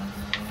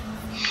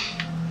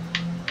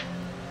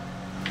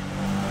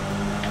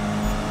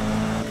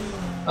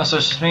 Oh, so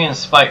it's just me and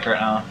Spike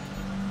right now.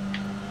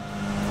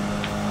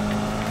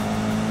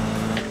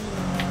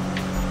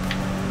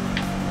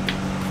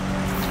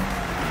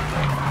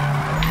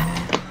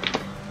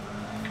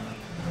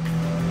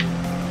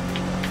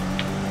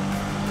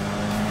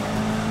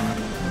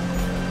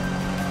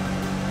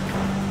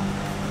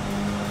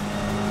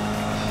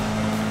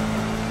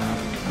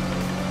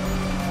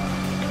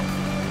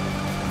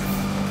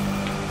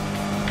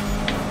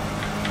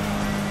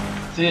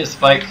 See ya,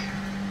 Spike.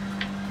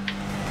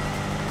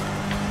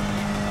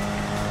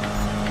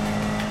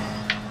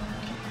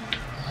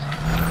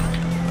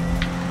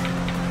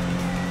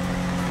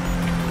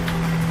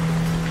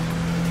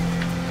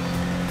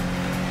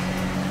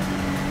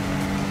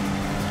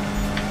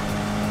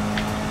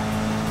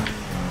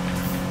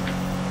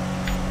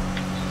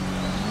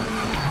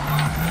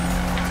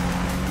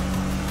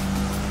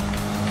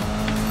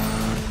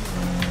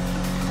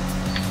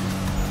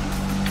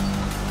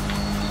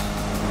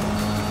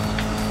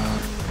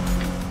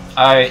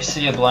 Alright,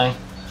 see ya, Blaine.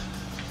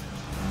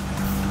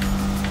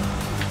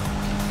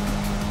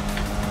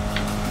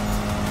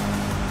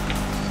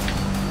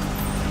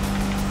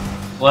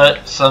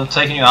 What? So I'm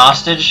taking you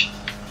hostage?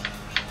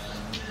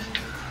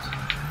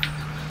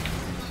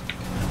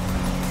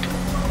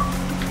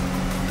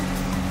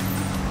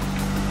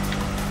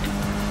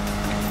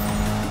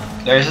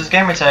 There's his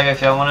gamer tag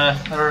if y'all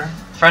wanna ever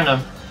friend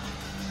him.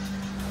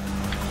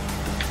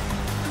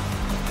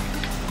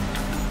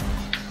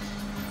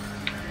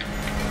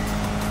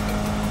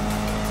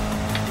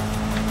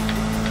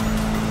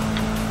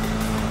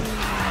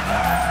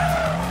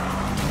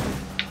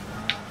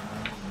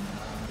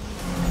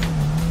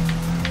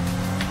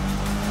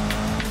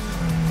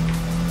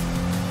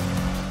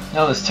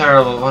 That was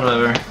terrible,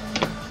 whatever.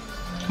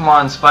 Come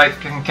on, Spike,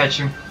 I can catch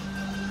you.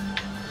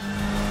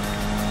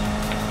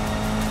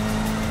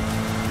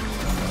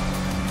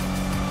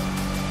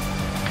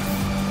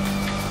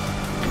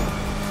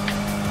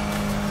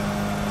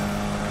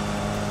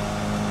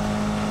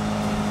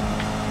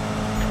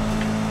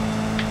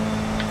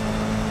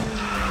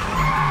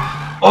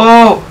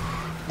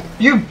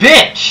 You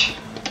bitch!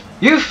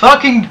 You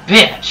fucking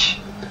bitch!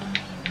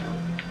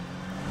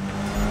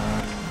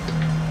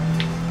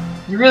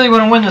 You really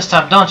want to win this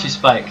time, don't you,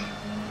 Spike?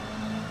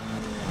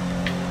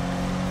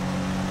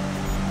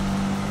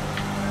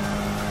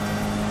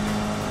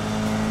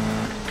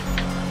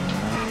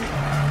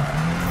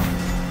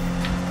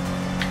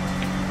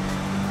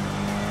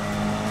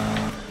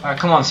 Alright,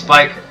 come on,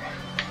 Spike.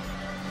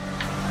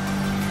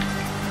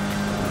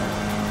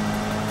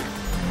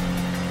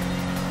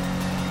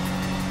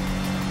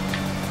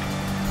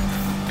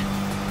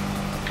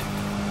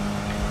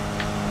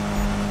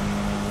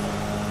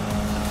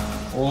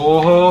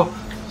 Oh,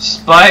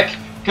 Spike,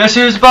 guess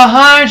who's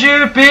behind you,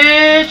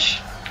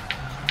 bitch?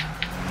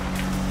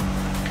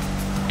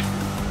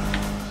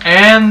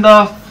 And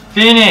the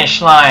finish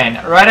line,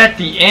 right at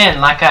the end,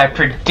 like I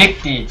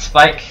predicted,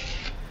 Spike.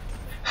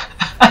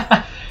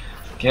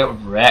 Get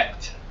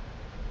wrecked.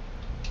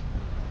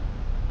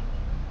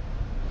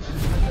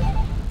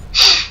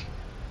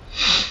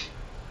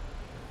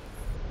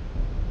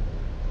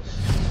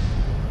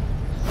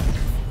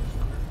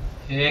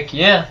 Heck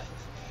yeah.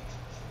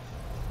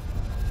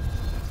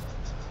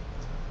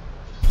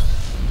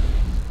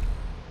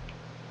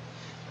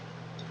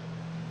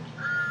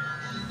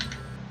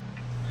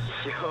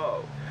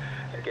 Yo,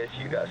 I guess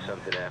you got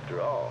something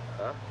after all,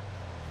 huh?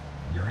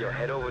 Yo,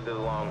 head over to the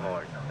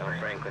Longhorn on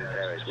Franklin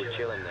Terrace. We're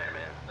chilling there,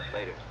 man.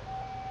 Later.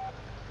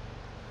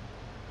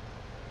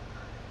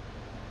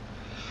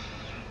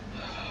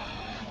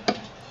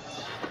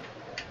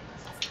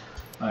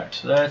 Alright,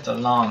 so that's a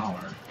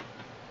Longhorn.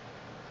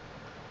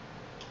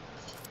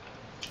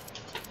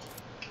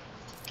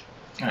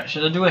 Alright,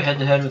 should I do a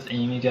head-to-head with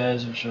Amy,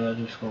 guys, or should I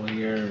just go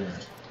here? Or...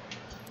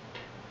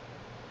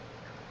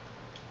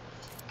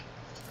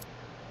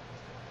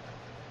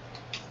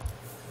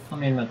 I'll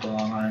meet him at the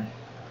Longhorn.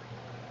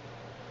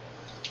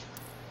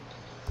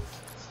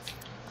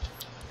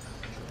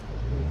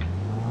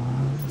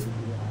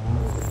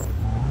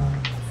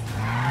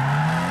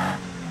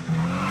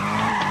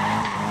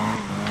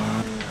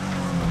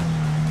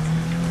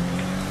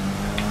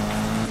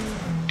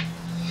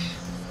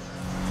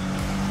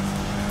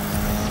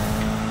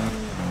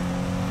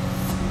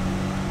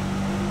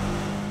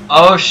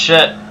 Oh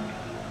shit.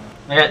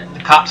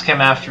 The cops came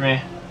after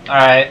me.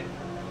 Alright.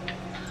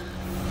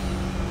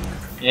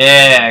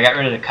 Yeah, I got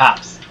rid of the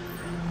cops.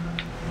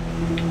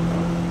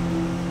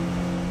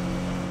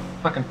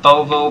 Fucking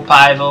Fovo,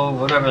 Pivo,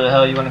 whatever the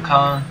hell you want to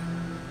call him.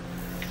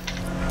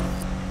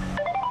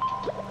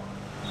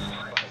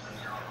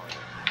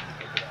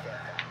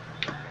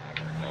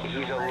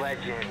 He's a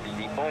legend.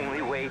 The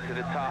only way to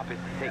the top is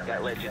to take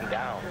that legend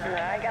down.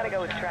 I gotta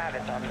go with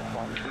Travis on this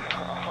one.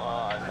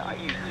 Oh, not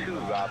you too,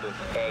 Robin.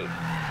 Hey,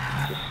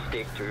 just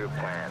stick to your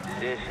plan.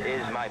 This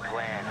is my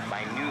plan,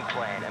 my new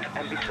plan.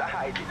 And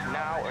besides, it's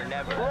now or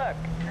never. Look,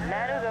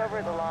 Nanu's over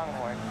at the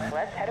Longhorn.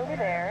 Let's head over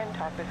there and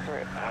talk this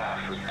through.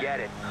 Forget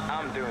it.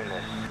 I'm doing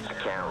this. I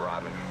can't,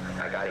 Robin.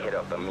 I gotta hit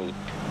up the meet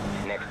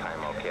next time,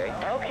 okay?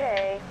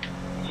 Okay.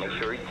 Make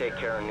sure you take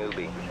care of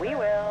Newbie. We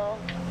will.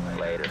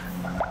 Later.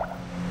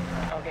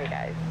 Okay,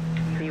 guys.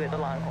 See you at the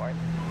Longhorn.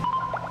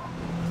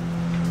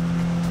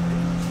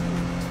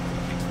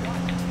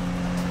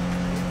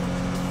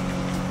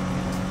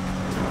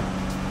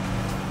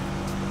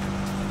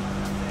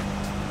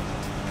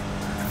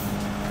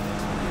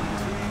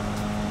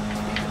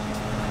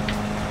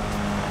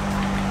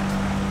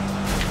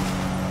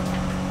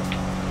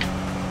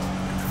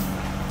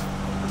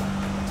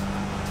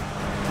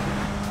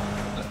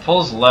 It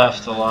pulls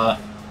left a lot.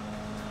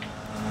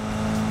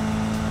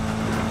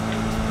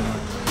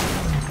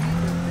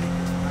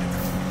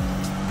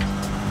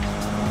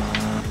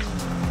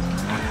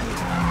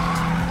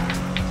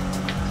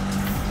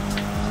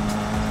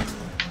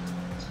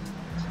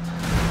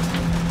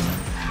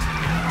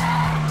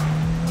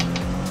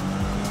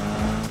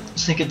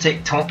 So he could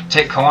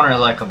take corner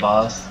like a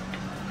boss.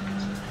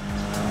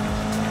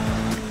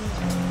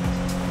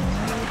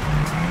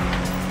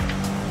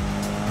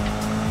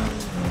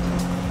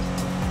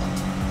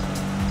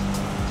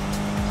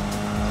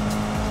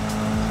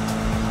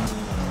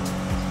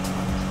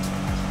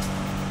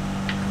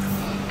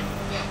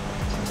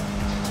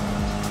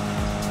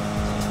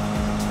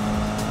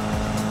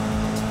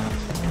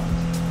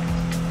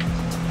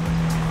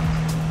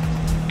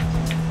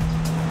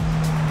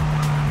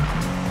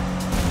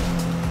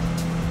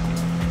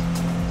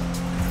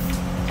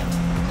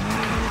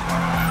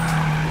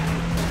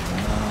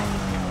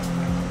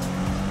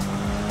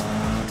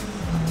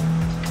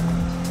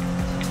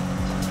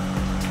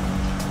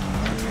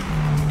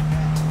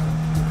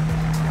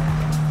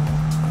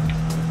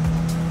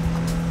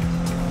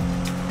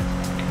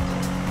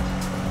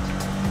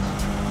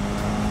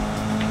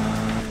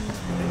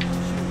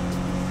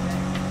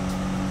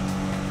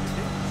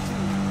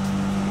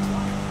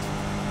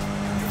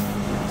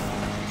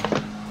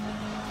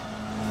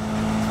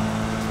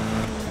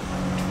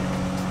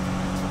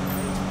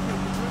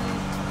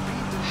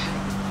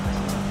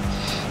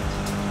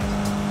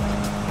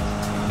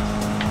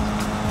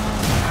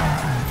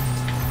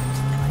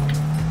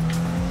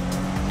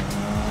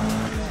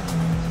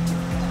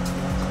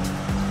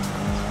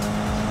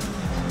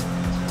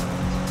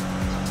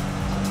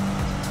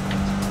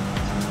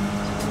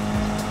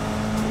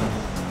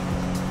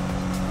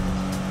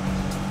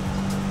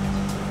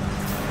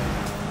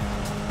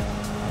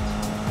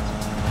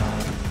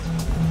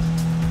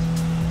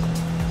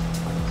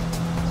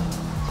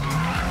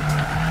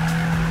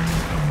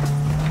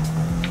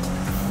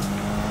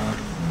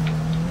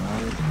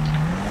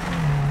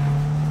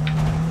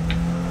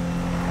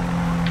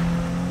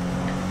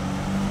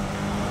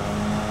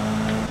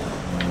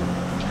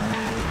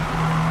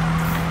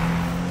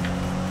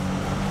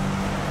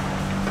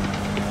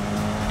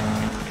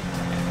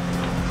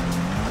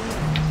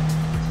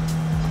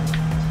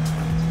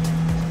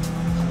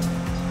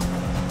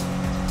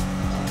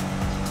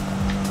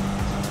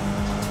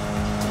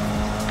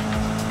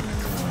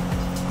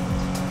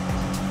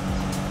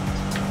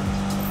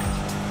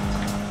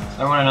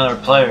 I want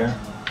another player.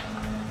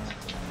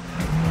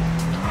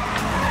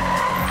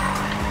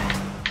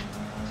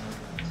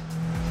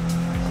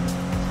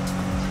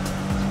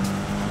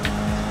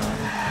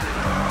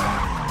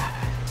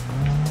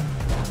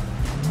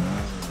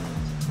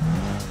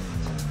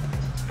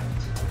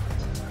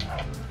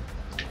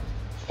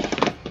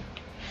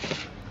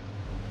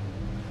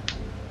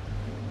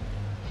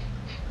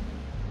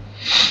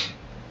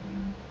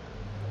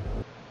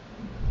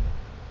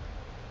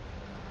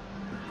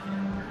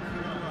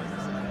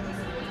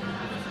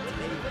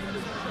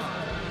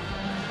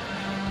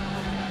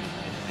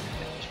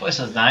 This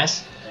place is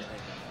nice.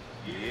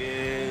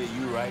 Yeah,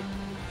 you right.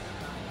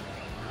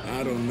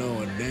 I don't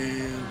know a damn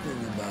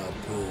thing about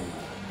pool.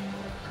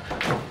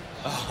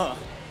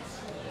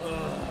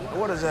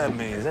 What does that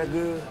mean? Is that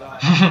good?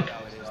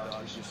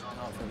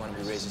 Want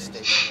to be raising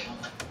stakes.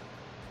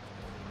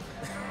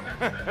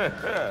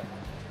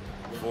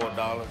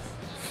 $4.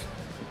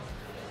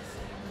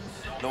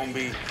 Don't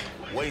be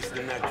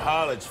wasting that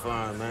college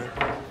fund, man.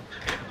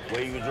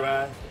 Where you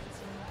drive?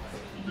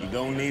 You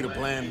don't need a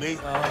plan B?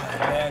 Oh,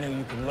 man,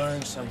 you can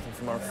learn something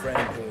from our friend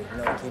who,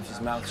 you know, keeps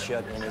his mouth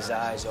shut and his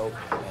eyes open,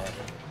 man.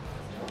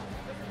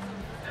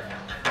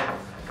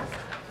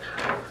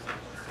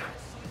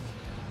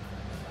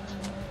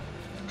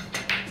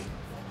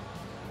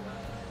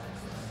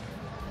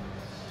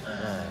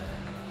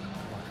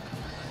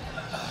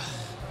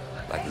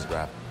 Like his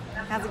rap.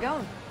 How's it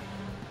going?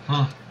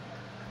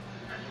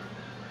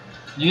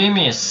 You gave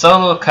me a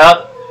solo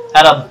cup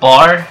at a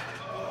bar?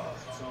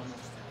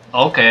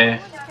 Okay.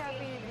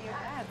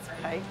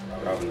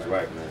 Robin's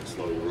right, man.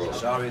 Slow your roll.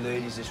 Sorry,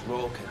 ladies, this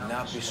roll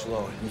cannot be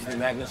slowed. You think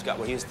Magnus got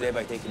what he is today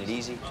by taking it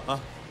easy? Huh?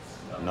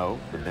 No,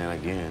 but then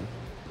again,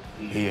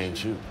 he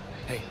ain't you.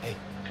 Hey, you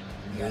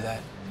hear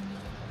that?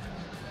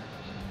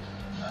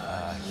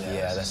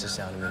 Yeah, that's the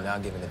sound of me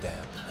not giving a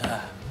damn.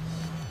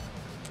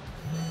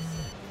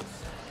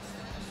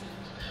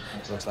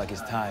 Looks like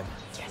it's time.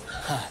 Yes.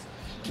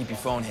 Keep your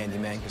phone handy,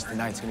 man, because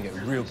tonight's gonna get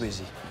real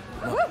busy.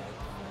 No.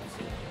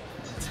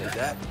 Take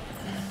that.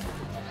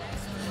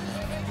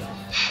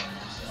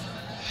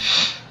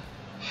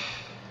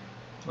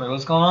 Wait,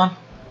 what's going on?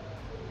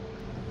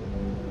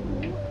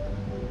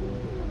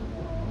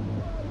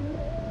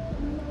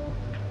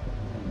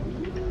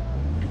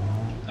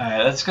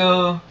 Alright, let's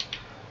go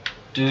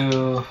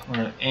do one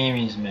of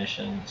Amy's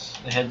missions.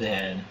 The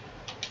head-to-head.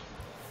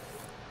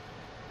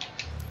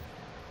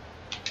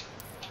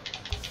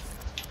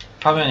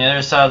 Probably on the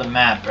other side of the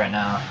map right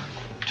now.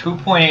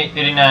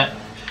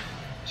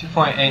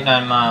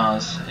 2.89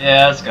 miles.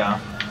 Yeah, let's go.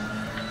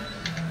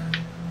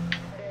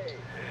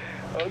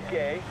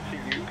 Okay, so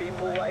you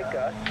people like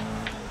us,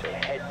 so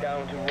head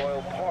down to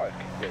Royal Park.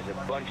 There's a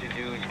bunch of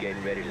dudes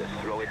getting ready to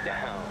throw it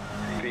down.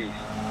 Peace.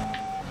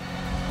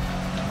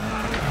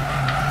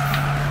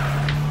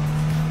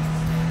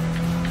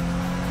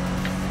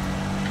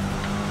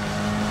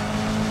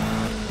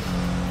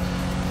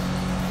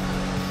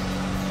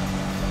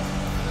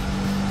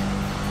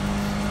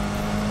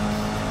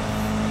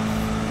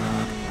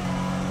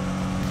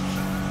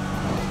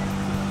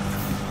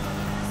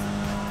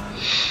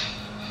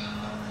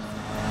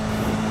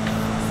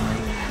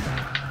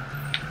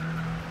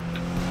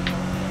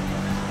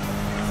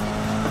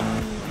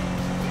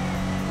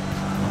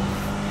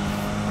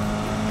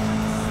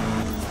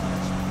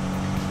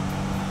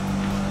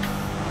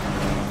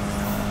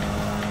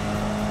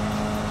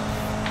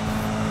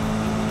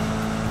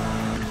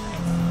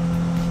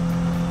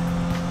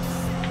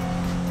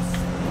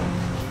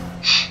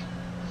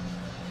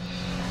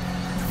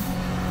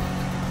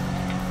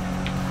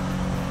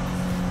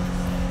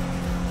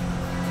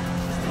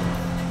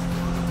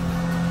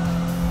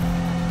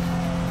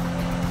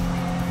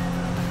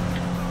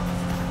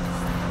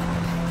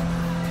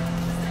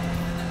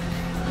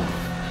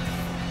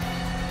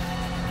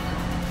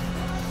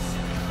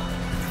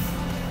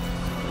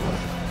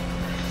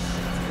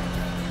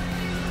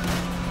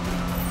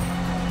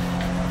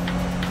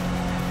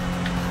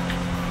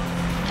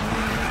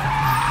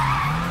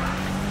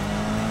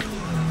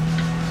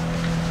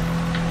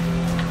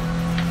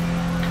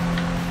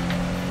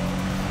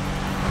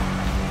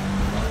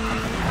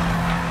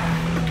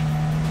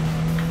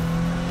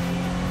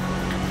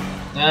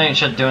 I ain't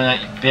shut doing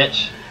that, you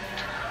bitch.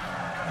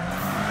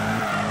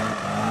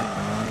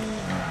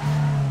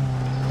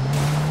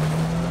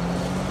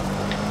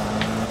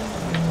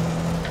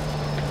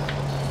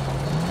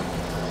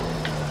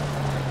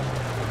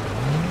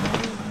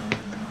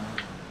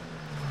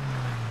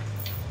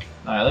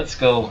 Alright, let's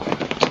go.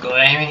 Let's go,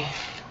 Amy.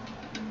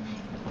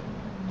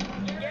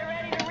 Get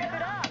ready to rip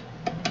it up.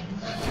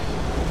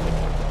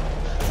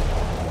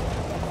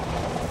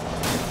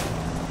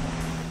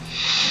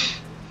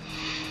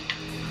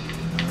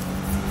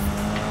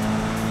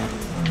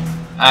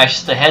 Alright,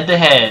 just a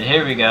head-to-head.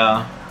 Here we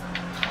go.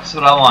 That's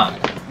what I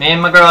want. Me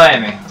and my girl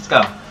Amy. Let's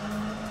go.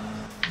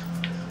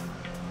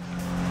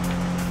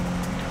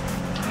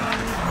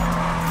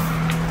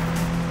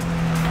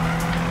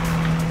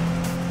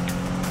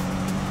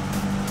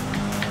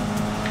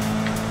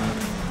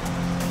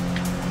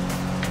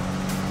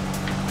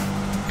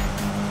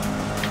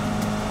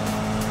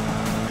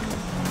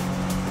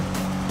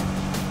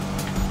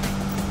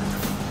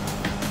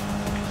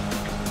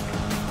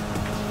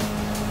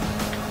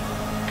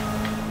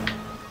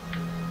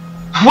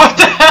 What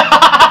the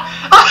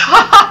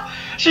hell?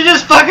 She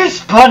just fucking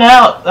spun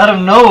out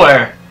of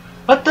nowhere.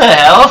 What the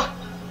hell?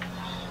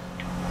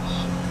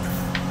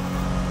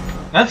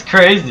 That's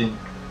crazy.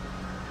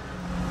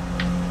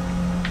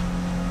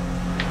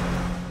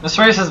 This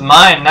race is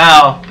mine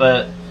now,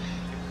 but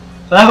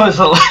that was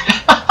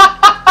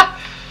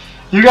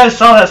you guys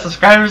saw that,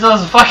 subscribers? That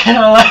was fucking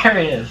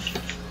hilarious.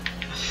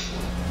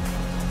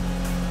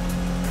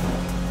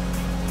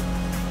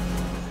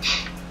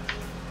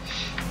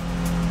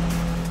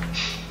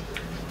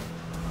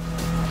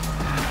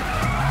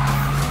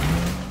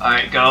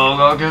 Alright, go,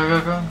 go, go,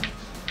 go, go.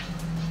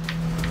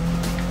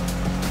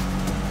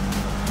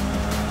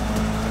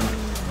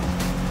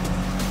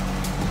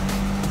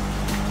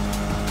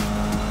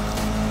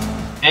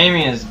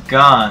 Amy is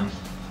gone.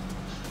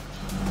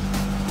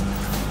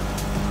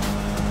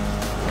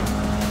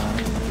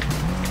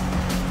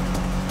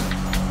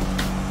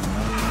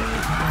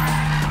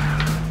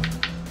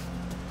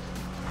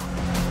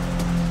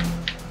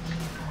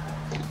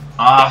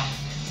 Ah,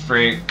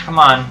 freak. Come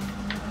on.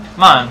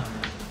 Come on.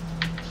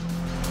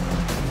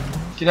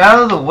 Get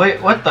out of the way.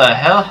 What the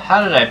hell?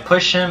 How did I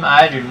push him?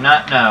 I do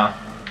not know.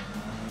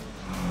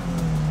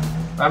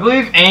 I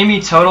believe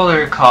Amy totaled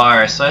her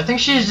car, so I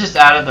think she's just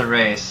out of the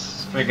race.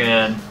 Pretty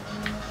good.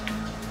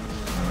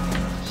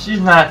 She's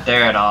not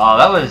there at all.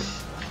 That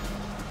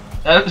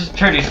was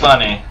pretty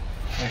funny,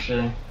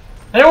 actually.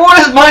 And what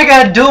is my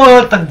guy doing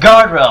with the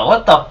guardrail?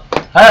 What the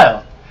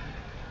hell?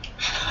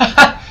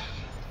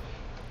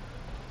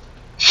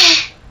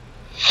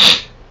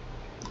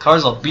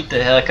 Cars will beat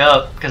the heck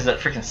up because of that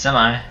freaking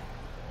semi.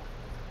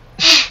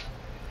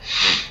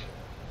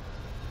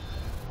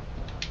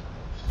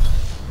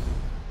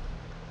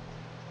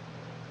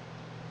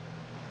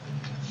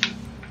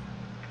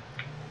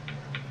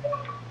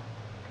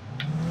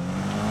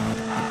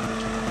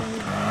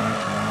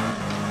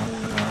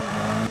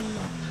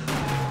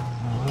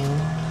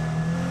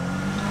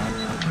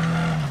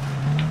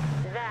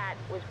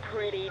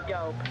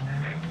 Dope.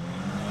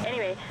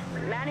 Anyway,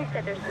 Manny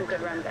said there's some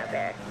good runs out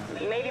there.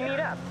 Maybe meet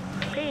up.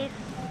 Please.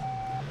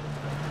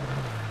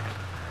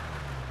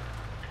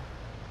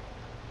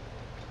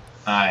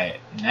 Alright,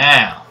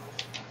 now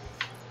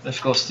let's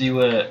go see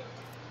what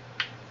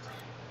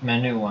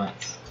Manu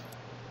wants.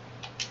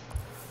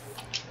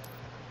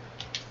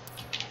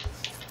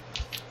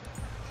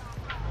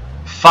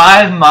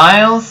 $5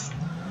 miles?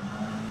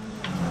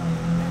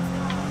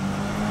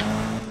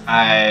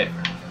 Alright.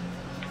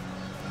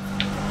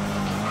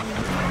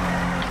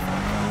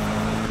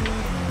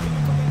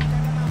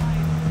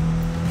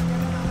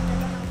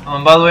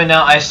 By the way,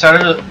 now I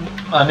started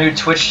a new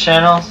Twitch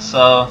channel,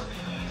 so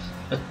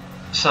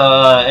it's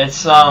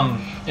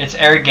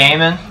Air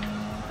Gaming,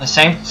 the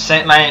same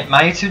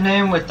my YouTube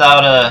name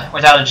without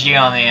a G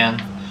on the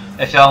end.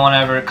 If y'all want to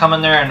ever come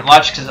in there and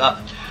watch, cause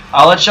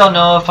I'll let y'all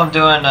know if I'm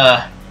doing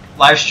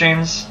live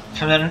streams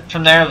from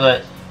there.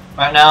 But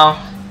right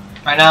now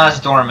it's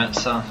dormant,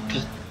 so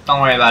just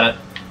don't worry about it.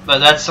 But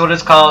that's what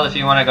it's called if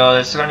you want to go.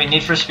 It's gonna be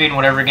Need for Speed and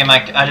whatever game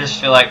I just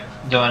feel like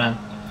doing it.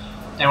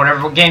 And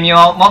whatever game you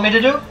all want me to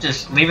do,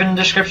 just leave it in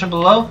the description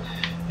below,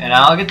 and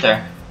I'll get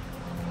there.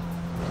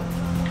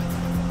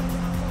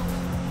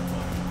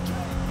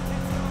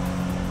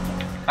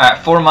 Alright,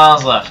 4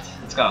 miles left.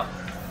 Let's go.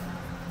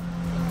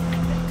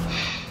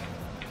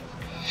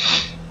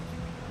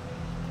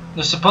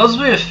 There's supposed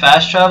to be a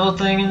fast travel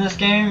thing in this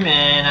game,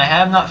 and I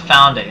have not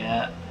found it yet.